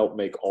also help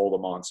make all the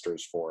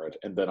monsters for it,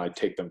 and then I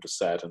take them to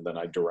set, and then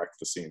I direct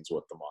the scenes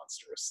with the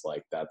monsters.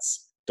 Like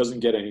that's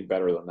doesn't get any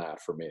better than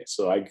that for me.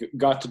 So I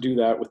got to do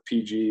that with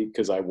PG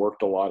because I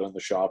worked a lot in the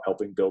shop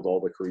helping build all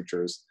the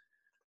creatures.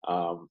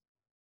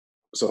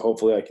 So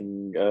hopefully I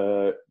can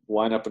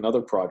line up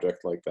another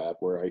project like that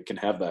where I can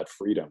have that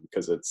freedom,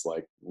 because it's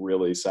like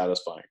really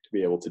satisfying to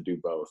be able to do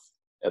both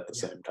at the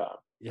same time.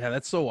 Yeah,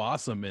 that's so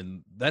awesome.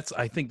 And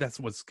I think that's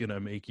what's going to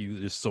make you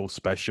just so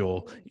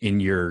special in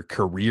your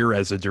career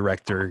as a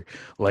director,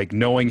 like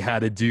knowing how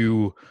to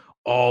do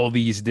all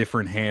these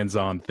different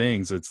hands-on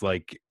things. It's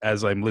like,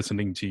 as I'm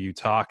listening to you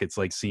talk, it's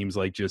like, seems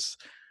like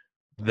just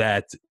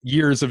that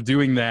years of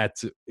doing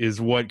that is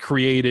what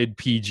created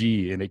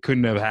PG, and it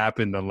couldn't have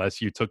happened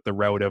unless you took the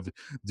route of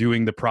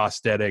doing the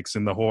prosthetics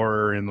and the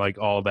horror and like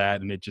all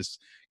that. And it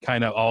just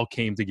kind of all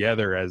came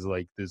together as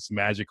like this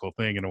magical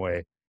thing in a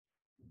way.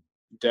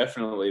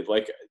 Definitely.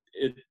 Like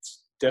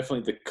it's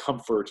definitely the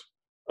comfort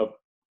of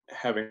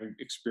having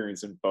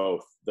experience in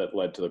both that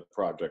led to the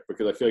project,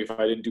 because I feel like if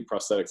I didn't do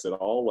prosthetics at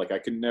all, like I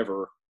could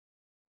never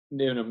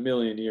in a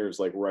million years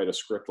like write a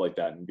script like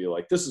that and be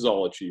like, this is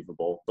all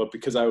achievable. But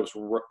because I was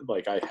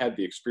like, I had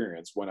the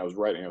experience when I was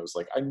writing, I was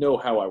like, I know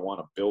how I want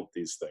to build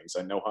these things.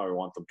 I know how I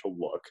want them to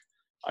look.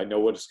 I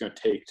know what it's going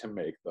to take to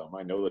make them.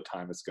 I know the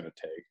time it's going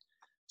to take.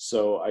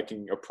 So I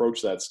can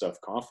approach that stuff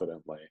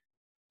confidently.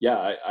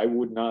 Yeah, I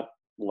would not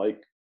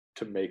like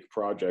to make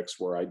projects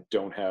where I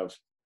don't have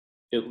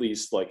at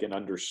least like an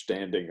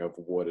understanding of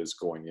what is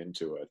going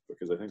into it,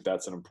 because I think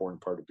that's an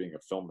important part of being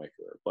a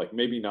filmmaker. Like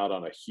maybe not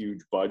on a huge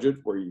budget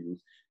where you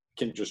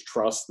can just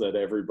trust that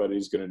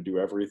everybody's going to do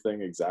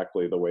everything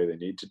exactly the way they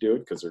need to do it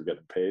because they're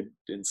getting paid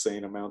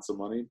insane amounts of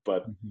money.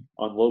 But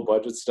on low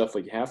budget stuff,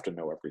 like you have to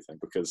know everything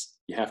because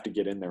you have to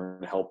get in there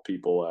and help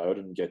people out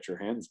and get your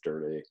hands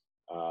dirty.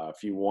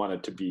 If you want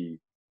it to be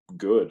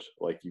good,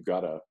 like you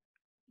gotta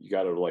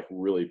like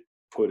really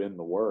put in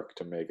the work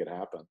to make it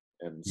happen.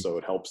 And so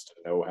it helps to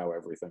know how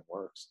everything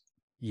works.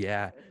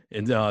 Yeah,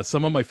 and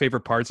some of my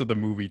favorite parts of the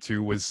movie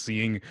too was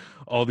seeing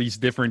all these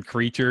different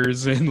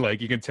creatures, and like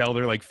you can tell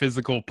they're like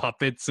physical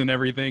puppets and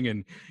everything.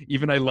 And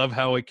even I love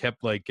how it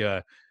kept like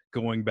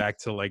going back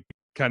to like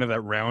kind of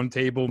that round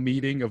table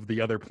meeting of the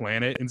other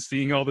planet and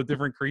seeing all the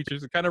different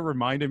creatures. It kind of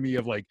reminded me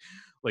of like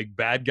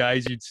bad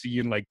guys you'd see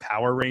in like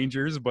Power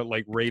Rangers, but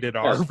like rated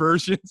R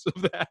versions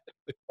of that.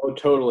 Oh,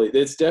 totally.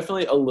 It's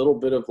definitely a little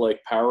bit of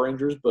like Power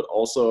Rangers, but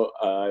also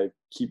I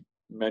keep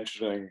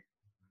mentioning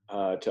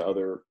to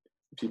other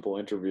people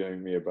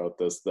interviewing me about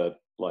this that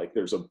like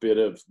there's a bit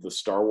of the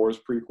Star Wars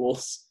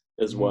prequels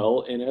as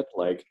well in it.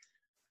 Like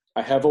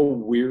I have a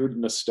weird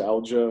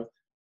nostalgia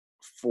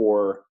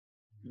for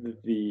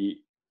the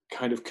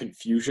kind of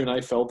confusion I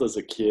felt as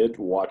a kid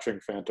watching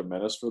Phantom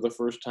Menace for the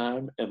first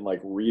time and like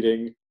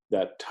reading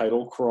that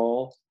title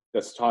crawl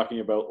that's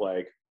talking about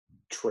like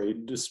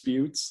trade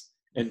disputes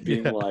and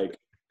being like,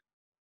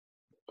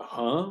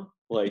 huh?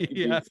 Like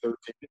being 13,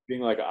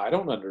 being like, I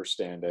don't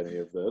understand any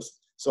of this.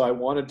 So I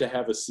wanted to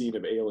have a scene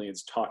of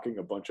aliens talking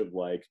a bunch of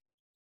like,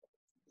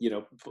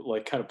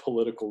 like kind of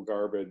political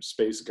garbage,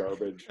 space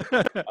garbage.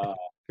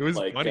 It was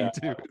like, funny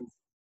too.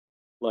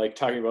 like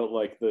talking about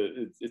like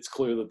it's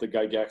clear that the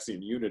Gygaxian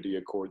Unity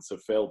Accords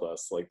have failed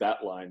us. Like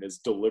that line is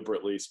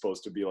deliberately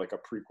supposed to be like a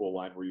prequel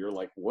line where you're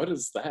like, what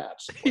is that?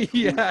 Like,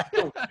 Yeah. I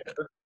don't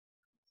care.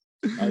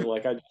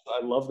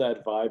 I love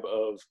that vibe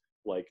of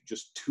like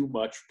just too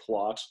much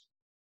plot,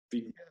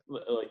 being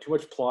like too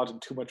much plot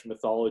and too much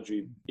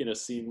mythology in a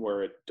scene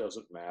where it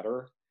doesn't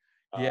matter.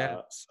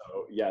 Yeah.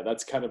 So yeah,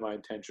 that's kind of my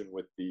intention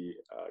with the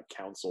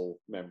council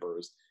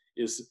members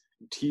is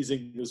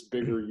teasing this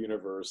bigger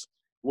universe,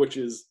 which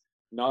is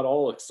not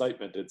all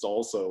excitement. It's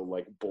also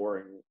like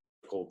boring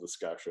political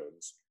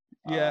discussions.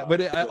 Yeah, but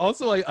I So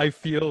also I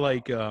feel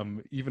like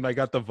even I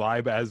got the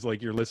vibe as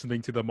like you're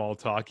listening to them all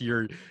talk,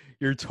 you're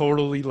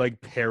totally like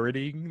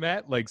parodying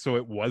that, like so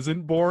it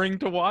wasn't boring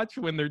to watch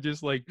when they're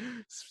just like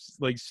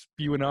like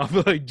spewing off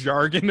like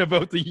jargon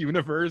about the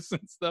universe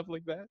and stuff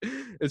like that.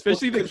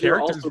 Especially the 'cause you're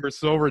characters also were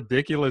so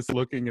ridiculous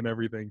looking and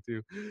everything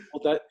too.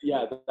 well,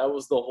 that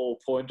was the whole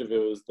point of it,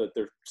 was that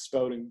they're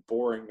spouting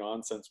boring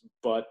nonsense,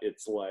 but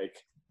it's like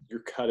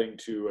you're cutting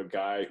to a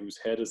guy whose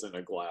head is in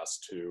a glass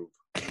tube,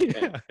 and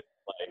Yeah,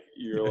 like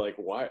you're like,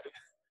 why?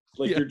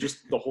 Like yeah, you're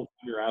just the whole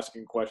time you're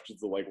asking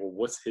questions of like, well,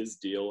 what's his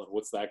deal and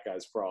what's that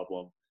guy's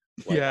problem?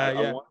 Like yeah, I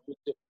yeah. wanted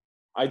to,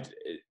 I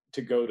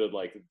to go to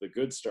like the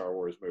good Star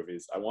Wars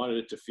movies. I wanted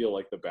it to feel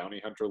like the bounty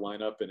hunter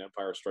lineup in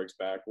Empire Strikes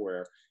Back,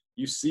 where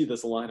you see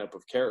this lineup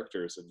of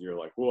characters and you're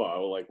like,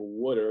 wow, like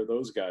what are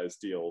those guys'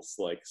 deals?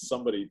 Like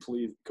somebody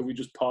please, could we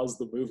just pause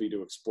the movie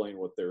to explain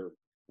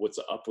what's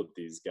up with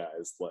these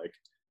guys? Like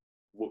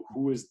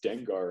who is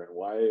Dengar and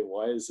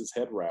why is his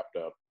head wrapped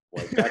up?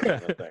 Like that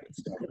kind of thing.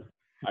 So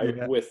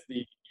Yeah. with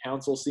the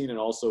council scene and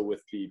also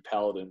with the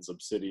Paladins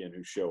Obsidian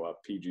who show up,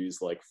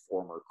 PG's like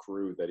former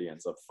crew that he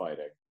ends up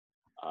fighting.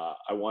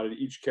 I wanted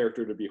each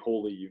character to be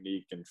wholly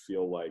unique and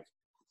feel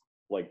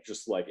like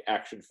just like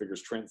action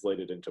figures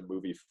translated into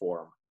movie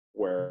form,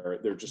 where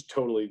they're just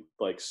totally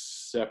like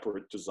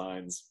separate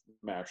designs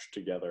mashed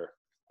together,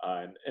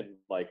 and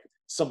like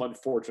some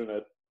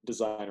unfortunate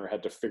designer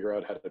had to figure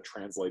out how to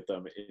translate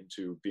them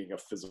into being a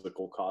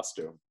physical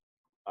costume,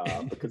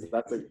 because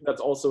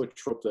that's also a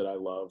trope that I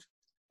love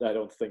that I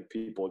don't think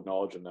people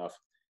acknowledge enough,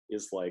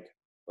 is like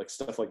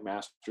stuff like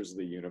Masters of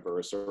the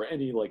Universe or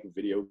any like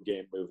video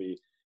game movie.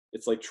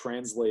 It's like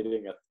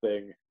translating a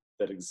thing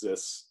that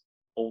exists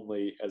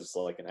only as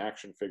like an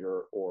action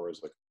figure or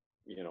as like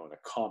in a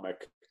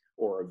comic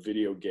or a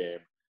video game.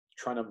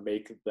 Trying to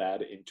make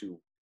that into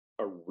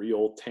a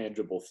real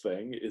tangible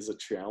thing is a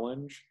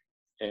challenge,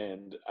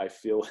 and I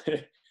feel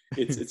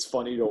it's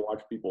funny to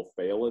watch people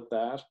fail at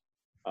that.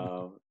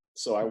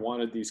 So I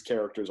wanted these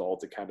characters all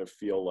to kind of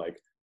feel like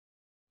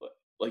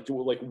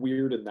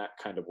weird in that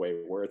kind of way,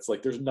 where it's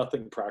like there's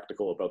nothing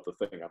practical about the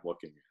thing I'm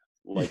looking at.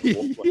 Like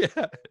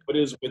Yeah. what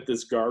is with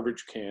this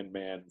garbage can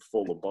man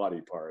full of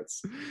body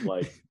parts?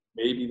 Like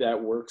maybe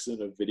that works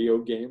in a video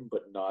game,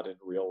 but not in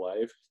real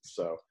life.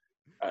 So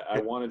I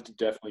wanted to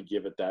definitely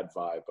give it that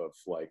vibe of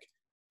like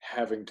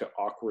having to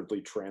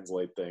awkwardly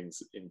translate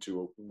things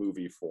into a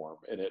movie form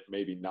and it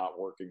maybe not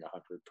working 100%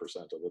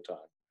 of the time.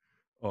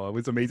 Oh, it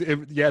was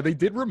amazing. Yeah, they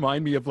did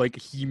remind me of like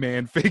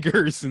He-Man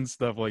figures and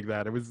stuff like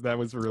that. That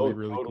was really Oh,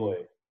 really cool.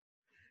 totally.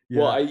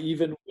 Well, Yeah. I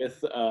even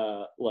with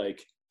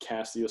like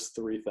Cassius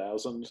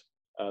 3000,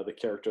 the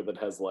character that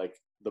has like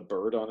the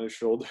bird on his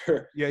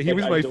shoulder, Yeah, he like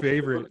was I my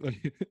deliberately,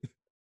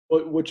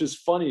 favorite. which is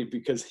funny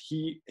because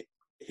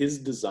his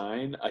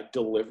design, I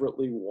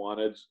deliberately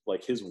wanted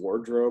like his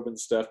wardrobe and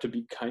stuff to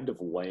be kind of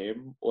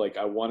lame. Like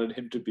I wanted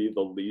him to be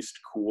the least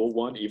cool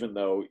one, even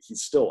though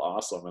he's still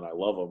awesome and I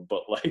love him.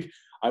 But like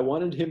I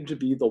wanted him to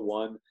be the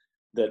one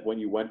that when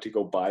you went to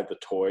go buy the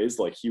toys,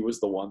 like he was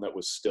the one that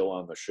was still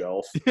on the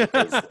shelf,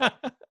 because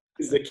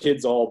the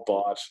kids all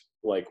bought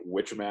like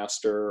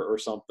Witchmaster or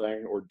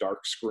something or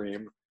Dark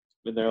Scream,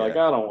 and they're like,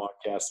 Yeah. I don't want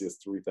Cassius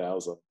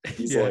 3000.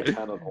 He's Yeah. like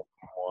kind of the one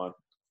I want.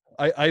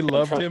 I I'm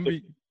loved trying to him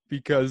think.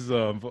 because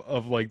of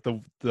like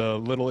the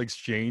little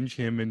exchange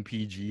him and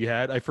PG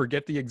had. I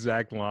forget the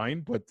exact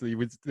line, but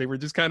they were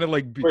just kind of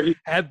like Where he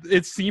had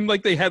it seemed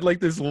like they had like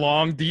this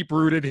long deep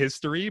rooted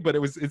history, but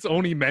it's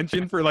only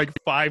mentioned for like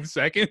 5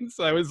 seconds.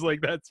 I was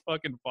like, that's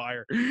fucking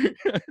fire.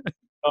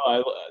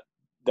 oh,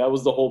 that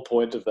was the whole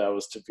point of that,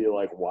 was to be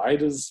like, why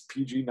does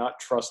PG not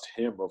trust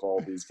him of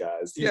all these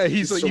guys? Yeah,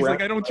 He's he's like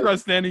surrounded I don't by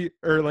trust any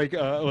or like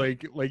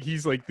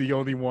he's like the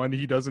only one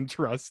he doesn't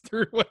trust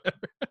or whatever.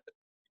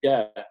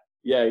 yeah,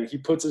 yeah. He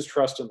puts his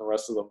trust in the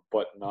rest of them,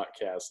 but not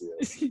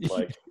Cassius.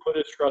 Like he put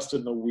his trust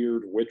in the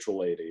weird witch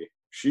lady.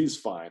 She's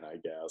fine, I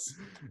guess,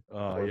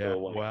 Oh or the yeah,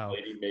 like wow.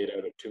 lady made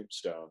out of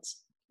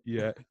tombstones.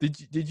 Yeah.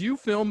 Did you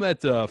film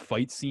that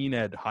fight scene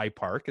at High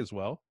Park as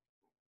well?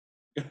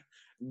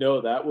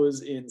 No, that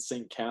was in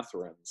St.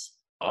 Catharines.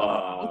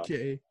 Oh,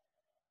 okay.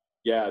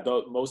 Yeah,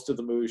 most of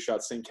the movie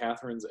shot St.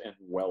 Catharines and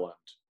Welland,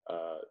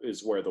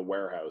 is where the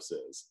warehouse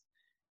is.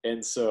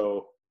 And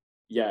so,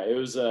 yeah, it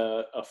was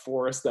a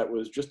forest that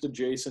was just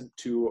adjacent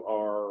to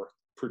our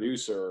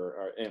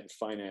producer and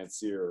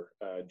financier,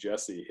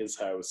 Jesse. His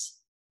house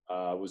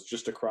was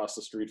just across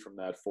the street from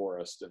that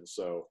forest. And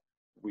so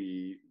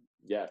we,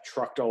 yeah,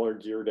 trucked all our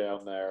gear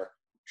down there,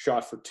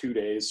 shot for 2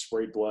 days,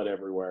 sprayed blood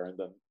everywhere, and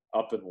then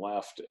up and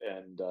left.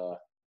 And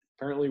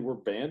apparently we're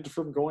banned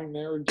from going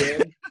there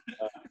again.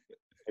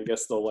 I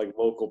guess the like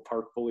local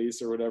park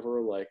police or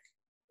whatever, like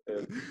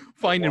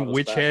Finding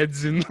witch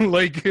heads and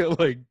like yeah,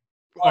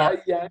 I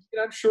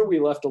mean, I'm sure we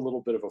left a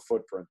little bit of a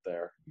footprint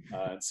there,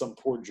 and some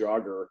poor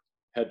jogger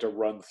had to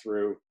run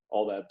through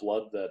all that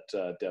blood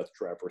that Death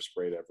Trapper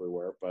sprayed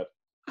everywhere. But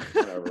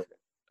whatever,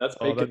 that's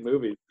making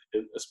movies,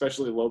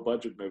 especially low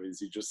budget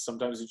movies.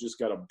 Sometimes you just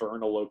got to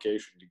burn a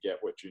location to get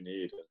what you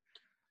need. And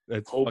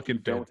that's hope fucking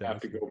you don't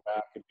fantastic. have to go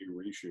back and do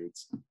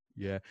reshoots.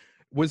 Yeah.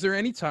 Was there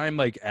any time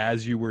like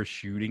as you were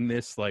shooting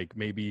this, like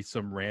maybe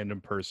some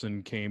random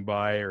person came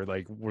by or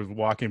like was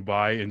walking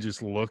by and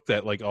just looked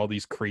at like all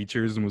these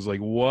creatures and was like,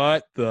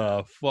 what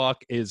the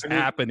fuck is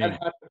happening?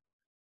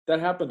 That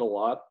happened a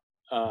lot.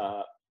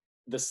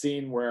 The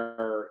scene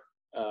where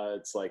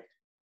it's like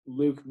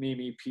Luke,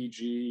 Mimi,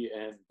 PG,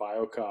 and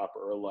Biocop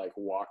are like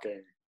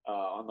walking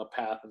on the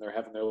path and they're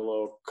having their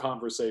little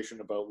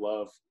conversation about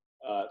love.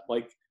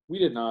 Like we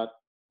did not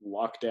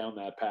lock down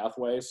that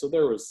pathway, so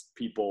there was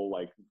people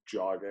like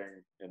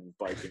jogging and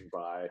biking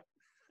by,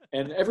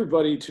 and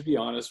everybody, to be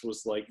honest,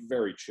 was like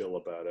very chill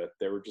about it.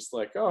 They were just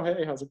like, oh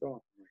hey, how's it going?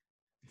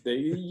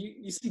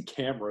 You see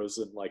cameras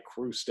and like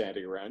crew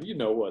standing around, you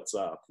know what's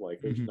up. Like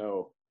there's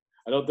no,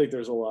 I don't think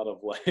there's a lot of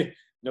like,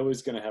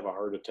 nobody's gonna have a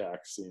heart attack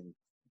seeing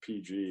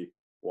PG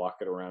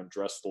walking around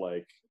dressed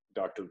like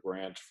Dr.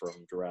 Grant from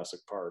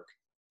Jurassic Park.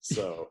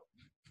 So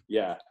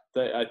yeah,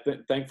 I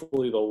think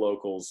thankfully the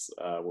locals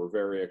were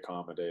very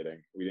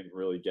accommodating. We didn't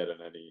really get in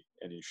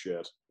any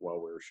shit while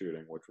we were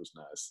shooting, which was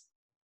nice.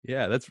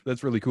 Yeah,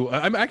 that's really cool.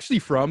 I'm actually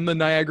from the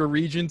Niagara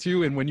region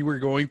too, and when you were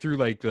going through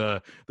like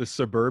the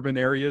suburban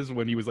areas,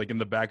 when he was like in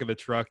the back of the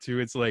truck too,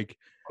 it's like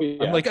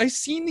I'm like I've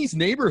seen these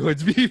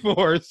neighborhoods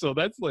before, so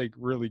that's like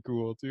really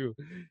cool too.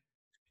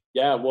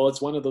 Yeah, well,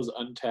 it's one of those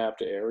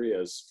untapped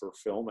areas for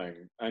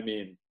filming. I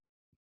mean,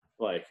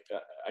 like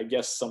I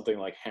guess something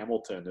like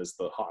Hamilton is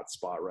the hot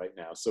spot right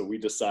now. So we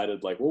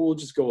decided like, well, we'll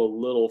just go a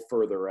little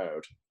further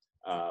out,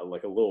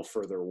 like a little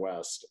further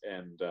west.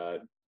 And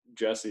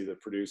Jesse, the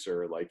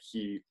producer, like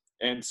he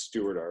and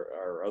Stuart,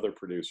 our other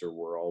producer,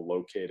 were all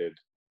located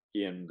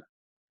in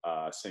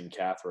St.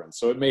 Catharines.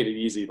 So it made it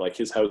easy. Like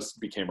his house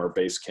became our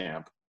base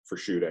camp for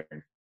shooting.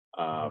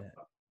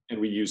 And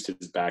we used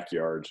his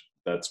backyard.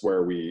 That's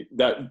where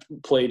that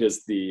played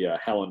as the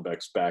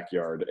Hallenbeck's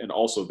backyard and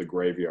also the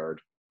graveyard.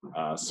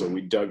 So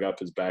we dug up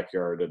his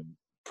backyard and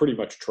pretty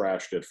much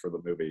trashed it for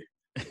the movie.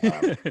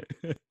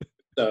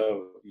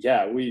 So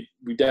yeah, we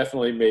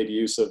definitely made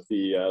use of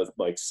the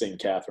like St.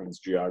 Catharines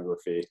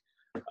geography.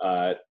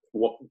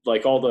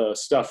 Like all the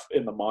stuff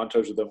in the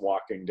montage of them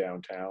walking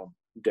downtown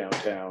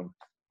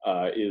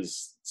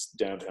is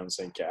downtown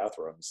St.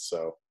 Catharines.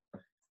 So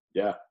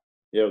yeah,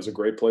 it was a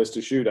great place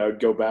to shoot. I would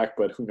go back,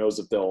 but who knows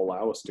if they'll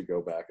allow us to go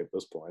back at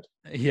this point.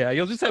 Yeah,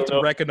 you'll just have to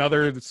wreck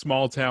another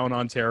small town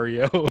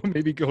Ontario.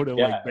 Maybe go to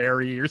like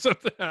Barrie or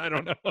something. I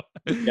don't know.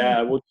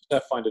 Yeah, we'll just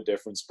have to find a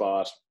different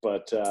spot.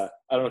 But I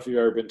don't know if you've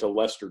ever been to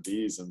Lester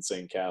D's in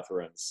St.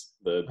 Catharines,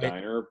 the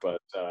diner, but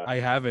I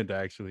haven't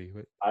actually.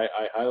 I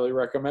highly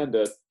recommend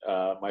it.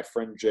 My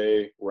friend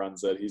Jay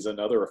runs it. He's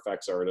another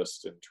effects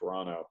artist in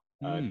Toronto.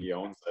 He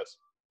owns it.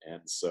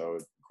 And so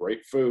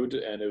great food,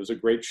 and it was a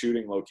great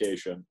shooting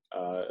location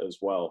as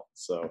well.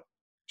 So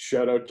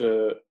shout out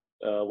to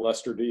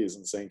Lester D's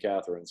in St.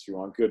 Catharines. If you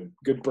want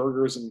good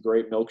burgers and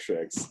great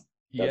milkshakes,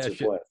 that's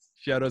your place.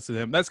 Shout outs to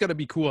them. That's got to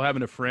be cool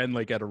having a friend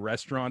like at a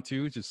restaurant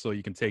too, just so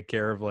you can take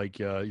care of like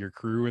your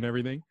crew and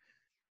everything.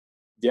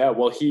 Yeah,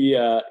 well, he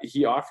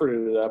offered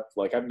it up.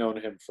 Like I've known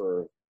him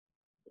for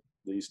at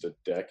least a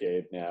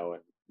decade now,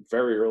 and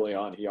very early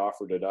on he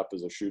offered it up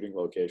as a shooting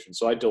location.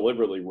 So I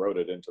deliberately wrote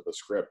it into the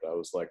script. I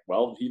was like,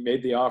 well, he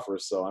made the offer,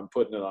 so I'm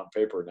putting it on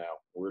paper now.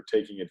 We're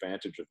taking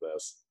advantage of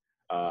this.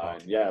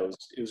 And yeah,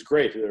 it was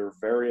great. They were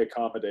very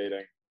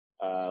accommodating,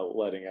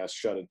 letting us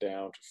shut it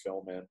down to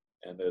film in,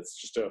 and it's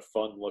just a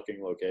fun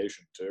looking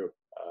location too.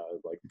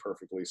 Like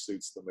perfectly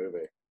suits the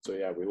movie. So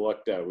yeah, we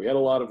lucked out. We had a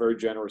lot of very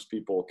generous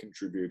people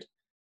contribute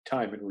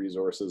time and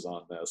resources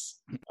on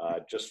this,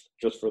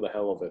 just for the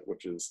hell of it,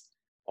 which is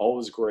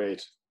always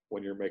great.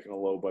 When you're making a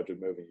low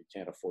budget movie, you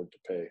can't afford to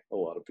pay a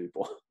lot of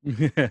people.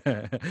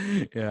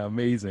 Yeah,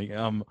 amazing.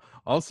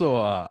 Also,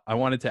 I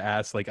wanted to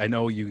ask, like, I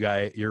know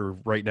you're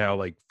right now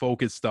like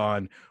focused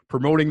on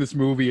promoting this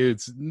movie.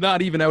 It's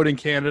not even out in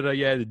Canada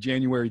yet,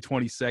 January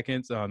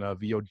 22nd on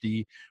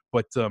VOD.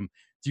 But do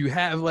you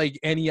have like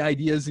any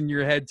ideas in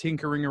your head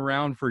tinkering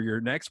around for your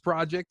next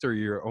project, or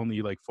you're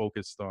only like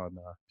focused on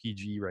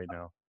PG right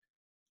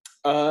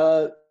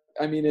now?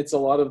 I mean, it's a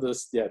lot of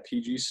this,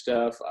 PG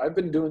stuff. I've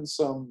been doing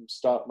some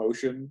stop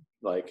motion.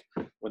 Like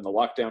when the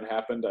lockdown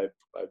happened, I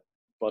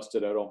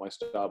busted out all my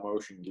stop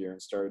motion gear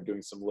and started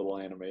doing some little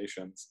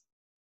animations.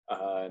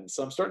 And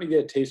so I'm starting to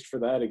get a taste for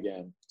that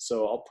again.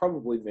 So I'll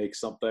probably make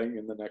something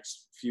in the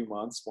next few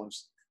months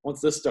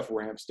once this stuff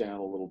ramps down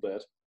a little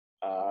bit.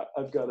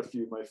 I've got a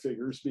few of my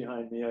figures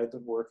behind me I've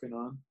been working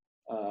on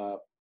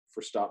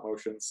for stop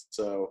motions.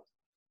 So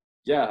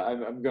yeah,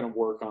 I'm going to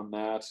work on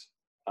that.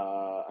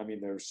 I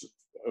mean,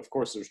 of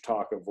course, there's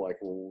talk of like,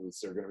 well, is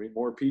there going to be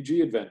more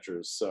PG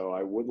adventures? So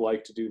I would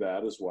like to do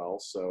that as well.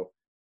 So,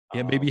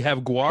 Yeah, maybe um, have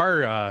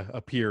Guar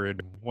appear in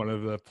one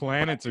of the I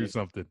planets or mean,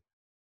 something.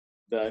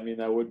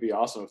 that would be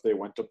awesome if they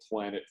went to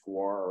Planet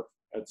Guar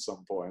at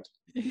some point.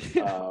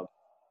 Uh,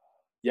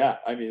 yeah,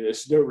 I mean,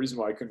 there's no reason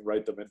why I couldn't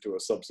write them into a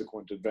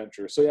subsequent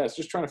adventure. So yeah, it's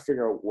just trying to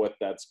figure out what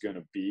that's going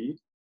to be.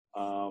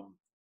 Um,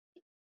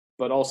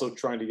 but also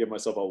trying to give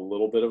myself a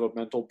little bit of a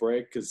mental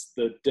break because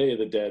the Day of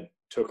the Dead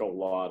took a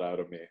lot out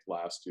of me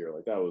last year.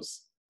 Like it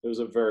was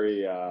a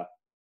very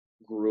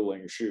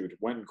grueling shoot.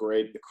 Went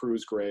great, the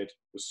crew's great, it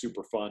was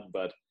super fun,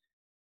 but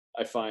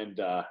I find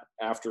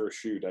after a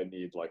shoot I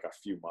need like a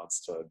few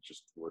months to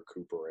just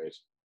recuperate.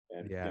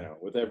 And Yeah.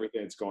 with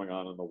everything that's going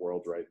on in the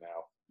world right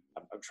now,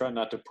 I'm trying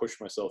not to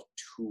push myself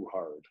too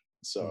hard.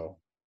 So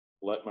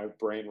let my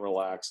brain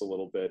relax a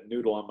little bit,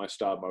 noodle on my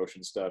stop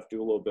motion stuff, do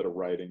a little bit of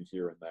writing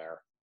here and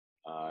there,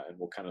 and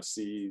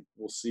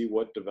we'll see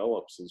what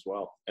develops as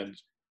well. And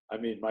I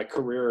mean, my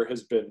career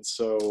has been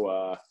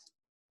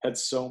had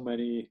so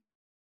many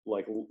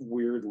like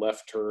weird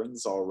left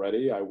turns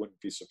already. I wouldn't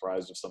be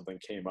surprised if something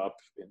came up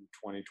in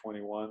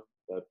 2021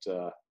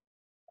 that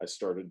I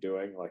started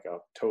doing, like a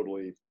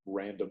totally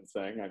random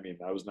thing. I mean,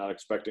 I was not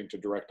expecting to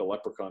direct a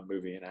Leprechaun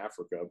movie in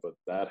Africa, but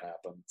that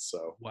happened.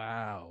 So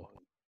Wow.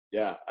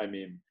 yeah, I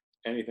mean,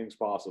 anything's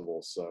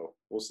possible. So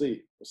we'll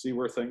see. We'll see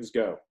where things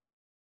go.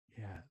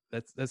 Yeah,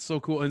 that's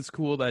so cool. And it's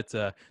cool that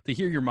to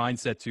hear your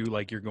mindset too,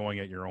 like you're going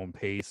at your own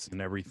pace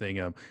and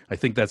everything. I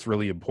think that's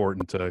really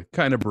important to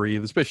kind of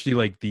breathe, especially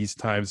like these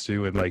times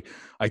too. And like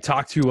I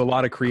talk to a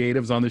lot of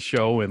creatives on the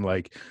show, and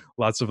like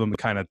lots of them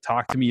kind of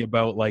talk to me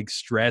about like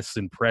stress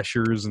and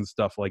pressures and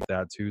stuff like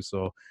that too.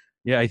 So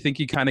yeah, I think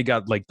you kind of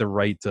got like the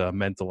right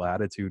mental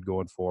attitude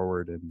going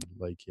forward, and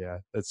like yeah,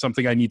 that's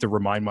something I need to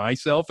remind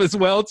myself as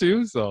well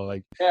too. So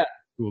like, Yeah.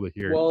 cool to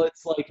hear. Well,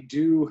 it's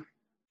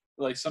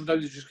like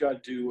sometimes you just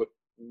got to do what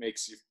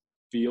makes you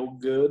feel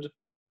good.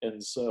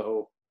 And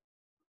so,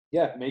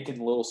 yeah, making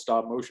little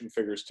stop motion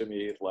figures to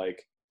me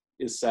like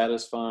is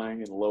satisfying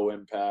and low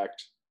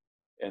impact.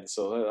 And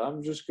so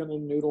I'm just going to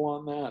noodle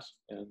on that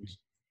and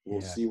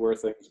we'll Yeah. see where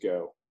things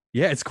go.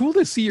 Yeah, it's cool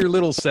to see your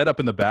little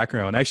setup in the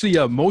background.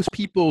 Actually, most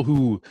people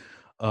who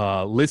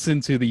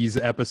listen to these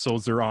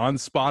episodes are on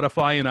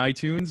Spotify and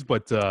iTunes,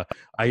 but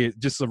I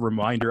just a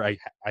reminder, I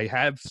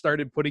have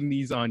started putting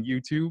these on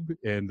YouTube,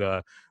 and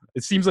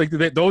it seems like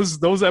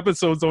those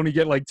episodes only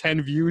get like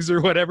 10 views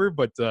or whatever.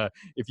 But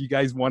if you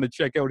guys want to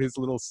check out his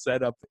little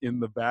setup in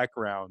the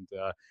background,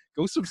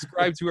 go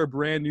subscribe to our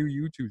brand new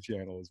YouTube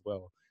channel as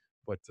well.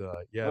 But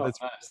yeah, Oh,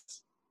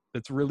 nice.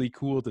 that's really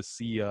cool to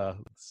see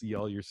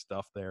all your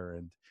stuff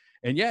there.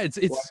 And yeah,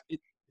 Well,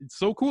 it's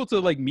so cool to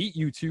like meet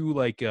you two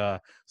like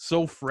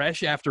so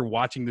fresh after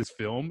watching this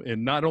film,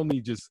 and not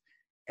only just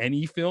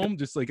any film,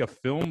 just like a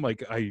film.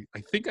 Like I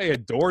think I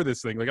adore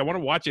this thing. Like I want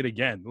to watch it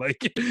again. Like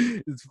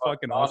it's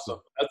fucking awesome.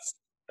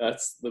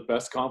 That's the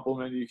best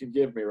compliment you can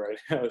give me right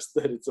now, is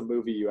that it's a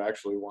movie you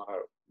actually want to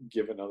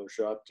give another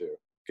shot to.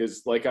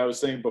 Because like I was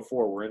saying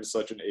before, we're in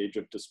such an age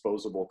of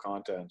disposable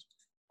content.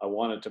 I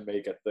wanted to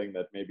make a thing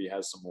that maybe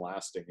has some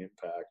lasting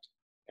impact.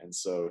 And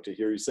so to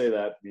hear you say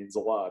that means a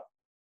lot.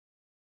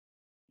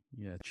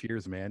 Yeah,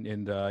 cheers, man.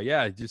 And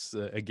yeah, just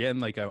again,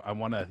 like I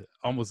want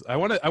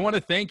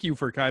to thank you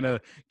for kind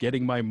of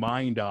getting my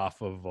mind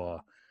off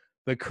of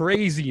the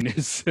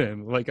craziness.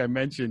 And like I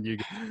mentioned,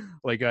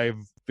 like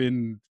I've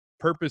been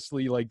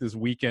purposely like this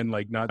weekend,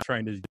 like not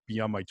trying to be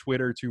on my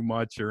Twitter too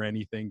much or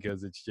anything,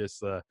 because it's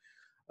just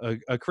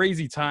a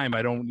crazy time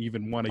I don't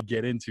even want to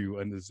get into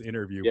in this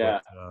interview. Yeah.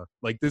 But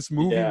like this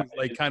movie Yeah. was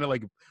like kind of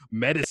like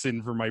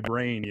medicine for my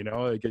brain,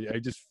 like I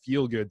just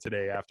feel good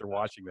today after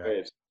watching that.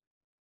 Great.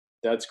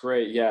 That's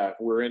great. Yeah,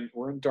 we're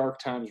in dark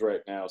times right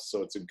now,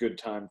 so it's a good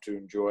time to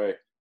enjoy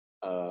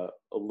a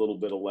little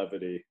bit of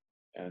levity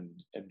and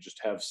just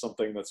have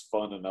something that's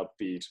fun and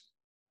upbeat.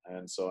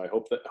 And so I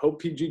hope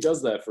PG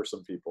does that for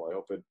some people. I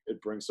hope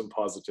it brings some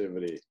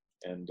positivity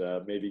and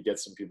maybe get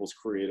some people's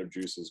creative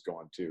juices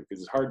going too,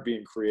 because it's hard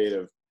being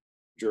creative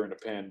during a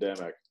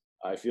pandemic.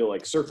 I feel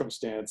like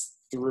circumstance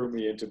threw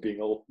me into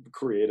being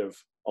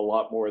creative a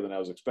lot more than I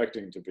was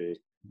expecting to be,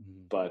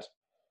 but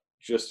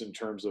just in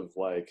terms of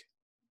like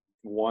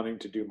wanting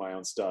to do my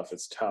own stuff,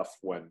 it's tough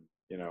when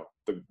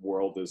the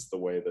world is the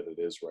way that it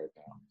is right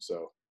now.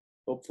 So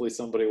hopefully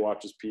somebody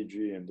watches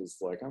PG and is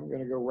like, I'm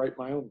gonna go write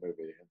my own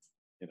movie,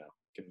 and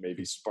can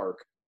maybe spark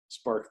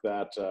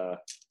that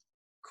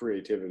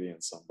creativity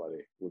in somebody.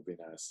 Would be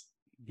nice.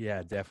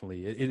 Yeah,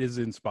 definitely. It is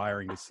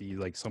inspiring to see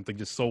like something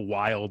just so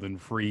wild and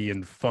free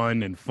and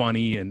fun and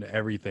funny and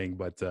everything.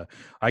 But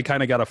I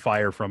kind of got a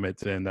fire from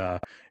it, and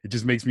it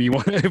just makes me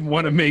want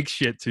to make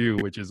shit too,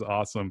 which is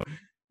awesome.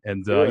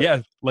 And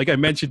yeah, like I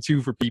mentioned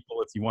too, for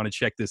people, if you want to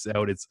check this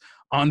out, it's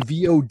on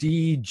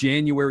VOD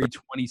January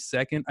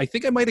 22nd. I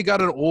think I might have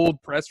got an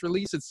old press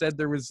release. It said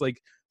there was like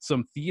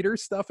some theater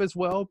stuff as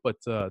well, but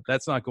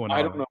that's not going on.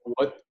 I don't know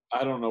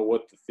I don't know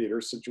what the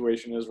theater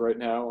situation is right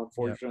now,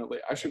 unfortunately.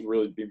 I should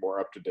really be more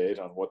up to date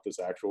on what this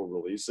actual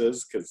release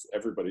is because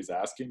everybody's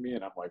asking me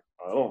and I'm like,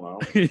 I don't know.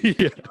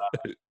 Yeah.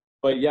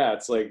 But yeah,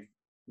 it's like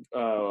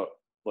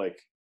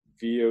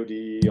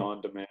VOD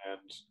on demand,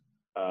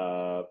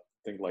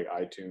 think like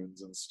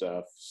iTunes and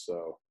stuff.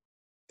 So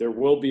there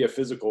will be a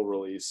physical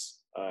release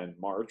in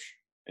March,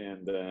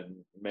 and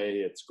then May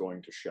it's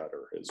going to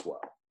Shudder as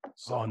well.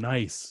 So, Oh,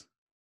 nice.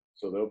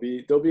 So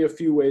there'll be a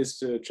few ways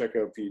to check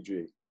out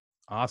PG.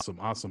 Awesome.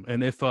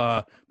 And if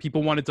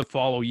people wanted to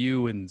follow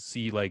you and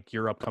see like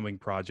your upcoming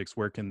projects,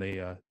 where can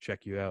they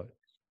check you out?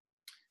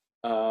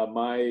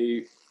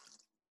 My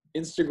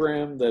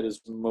Instagram that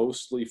is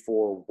mostly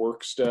for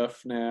work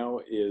stuff now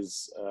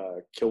is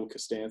Kill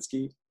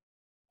Kostanski.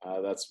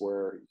 That's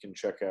where you can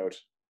check out.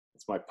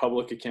 It's my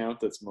public account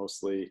that's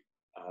mostly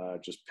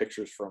just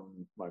pictures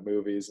from my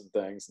movies and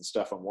things and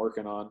stuff I'm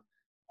working on.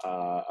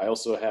 I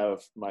also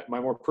have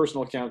my more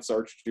personal account,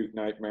 Archduke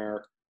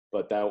Nightmare,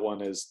 but that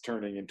one is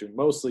turning into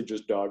mostly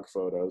just dog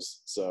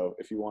photos. So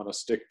if you want to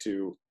stick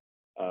to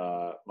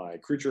my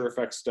creature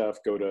effects stuff,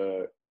 go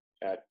to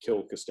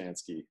 @Kill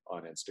Kostanski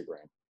on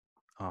Instagram.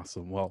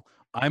 Awesome. Well,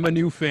 I'm a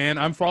new fan.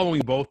 I'm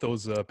following both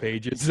those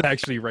pages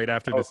actually right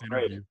after this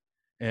interview.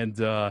 And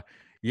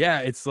yeah,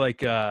 it's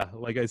like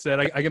I said,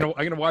 I'm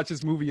gonna watch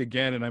this movie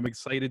again, and I'm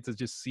excited to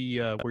just see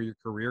where your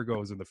career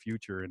goes in the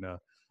future, and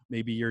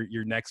maybe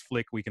your next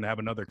flick we can have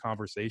another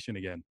conversation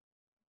again.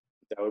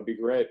 That would be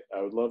great.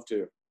 I would love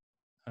to.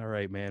 All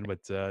right, man.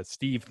 But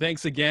Steve,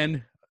 thanks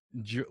again.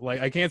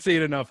 Like I can't say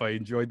it enough. I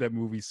enjoyed that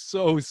movie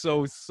so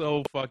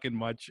fucking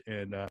much,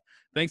 and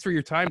thanks for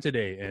your time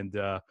today. And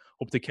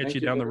hope to catch you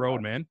down the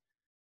road, man.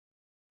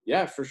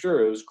 Yeah, for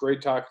sure. It was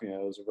great talking to you.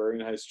 It was a very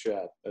nice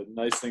chat. A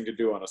nice thing to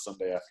do on a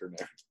Sunday afternoon.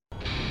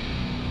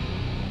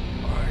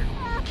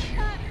 I will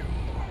kill you.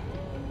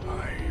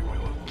 I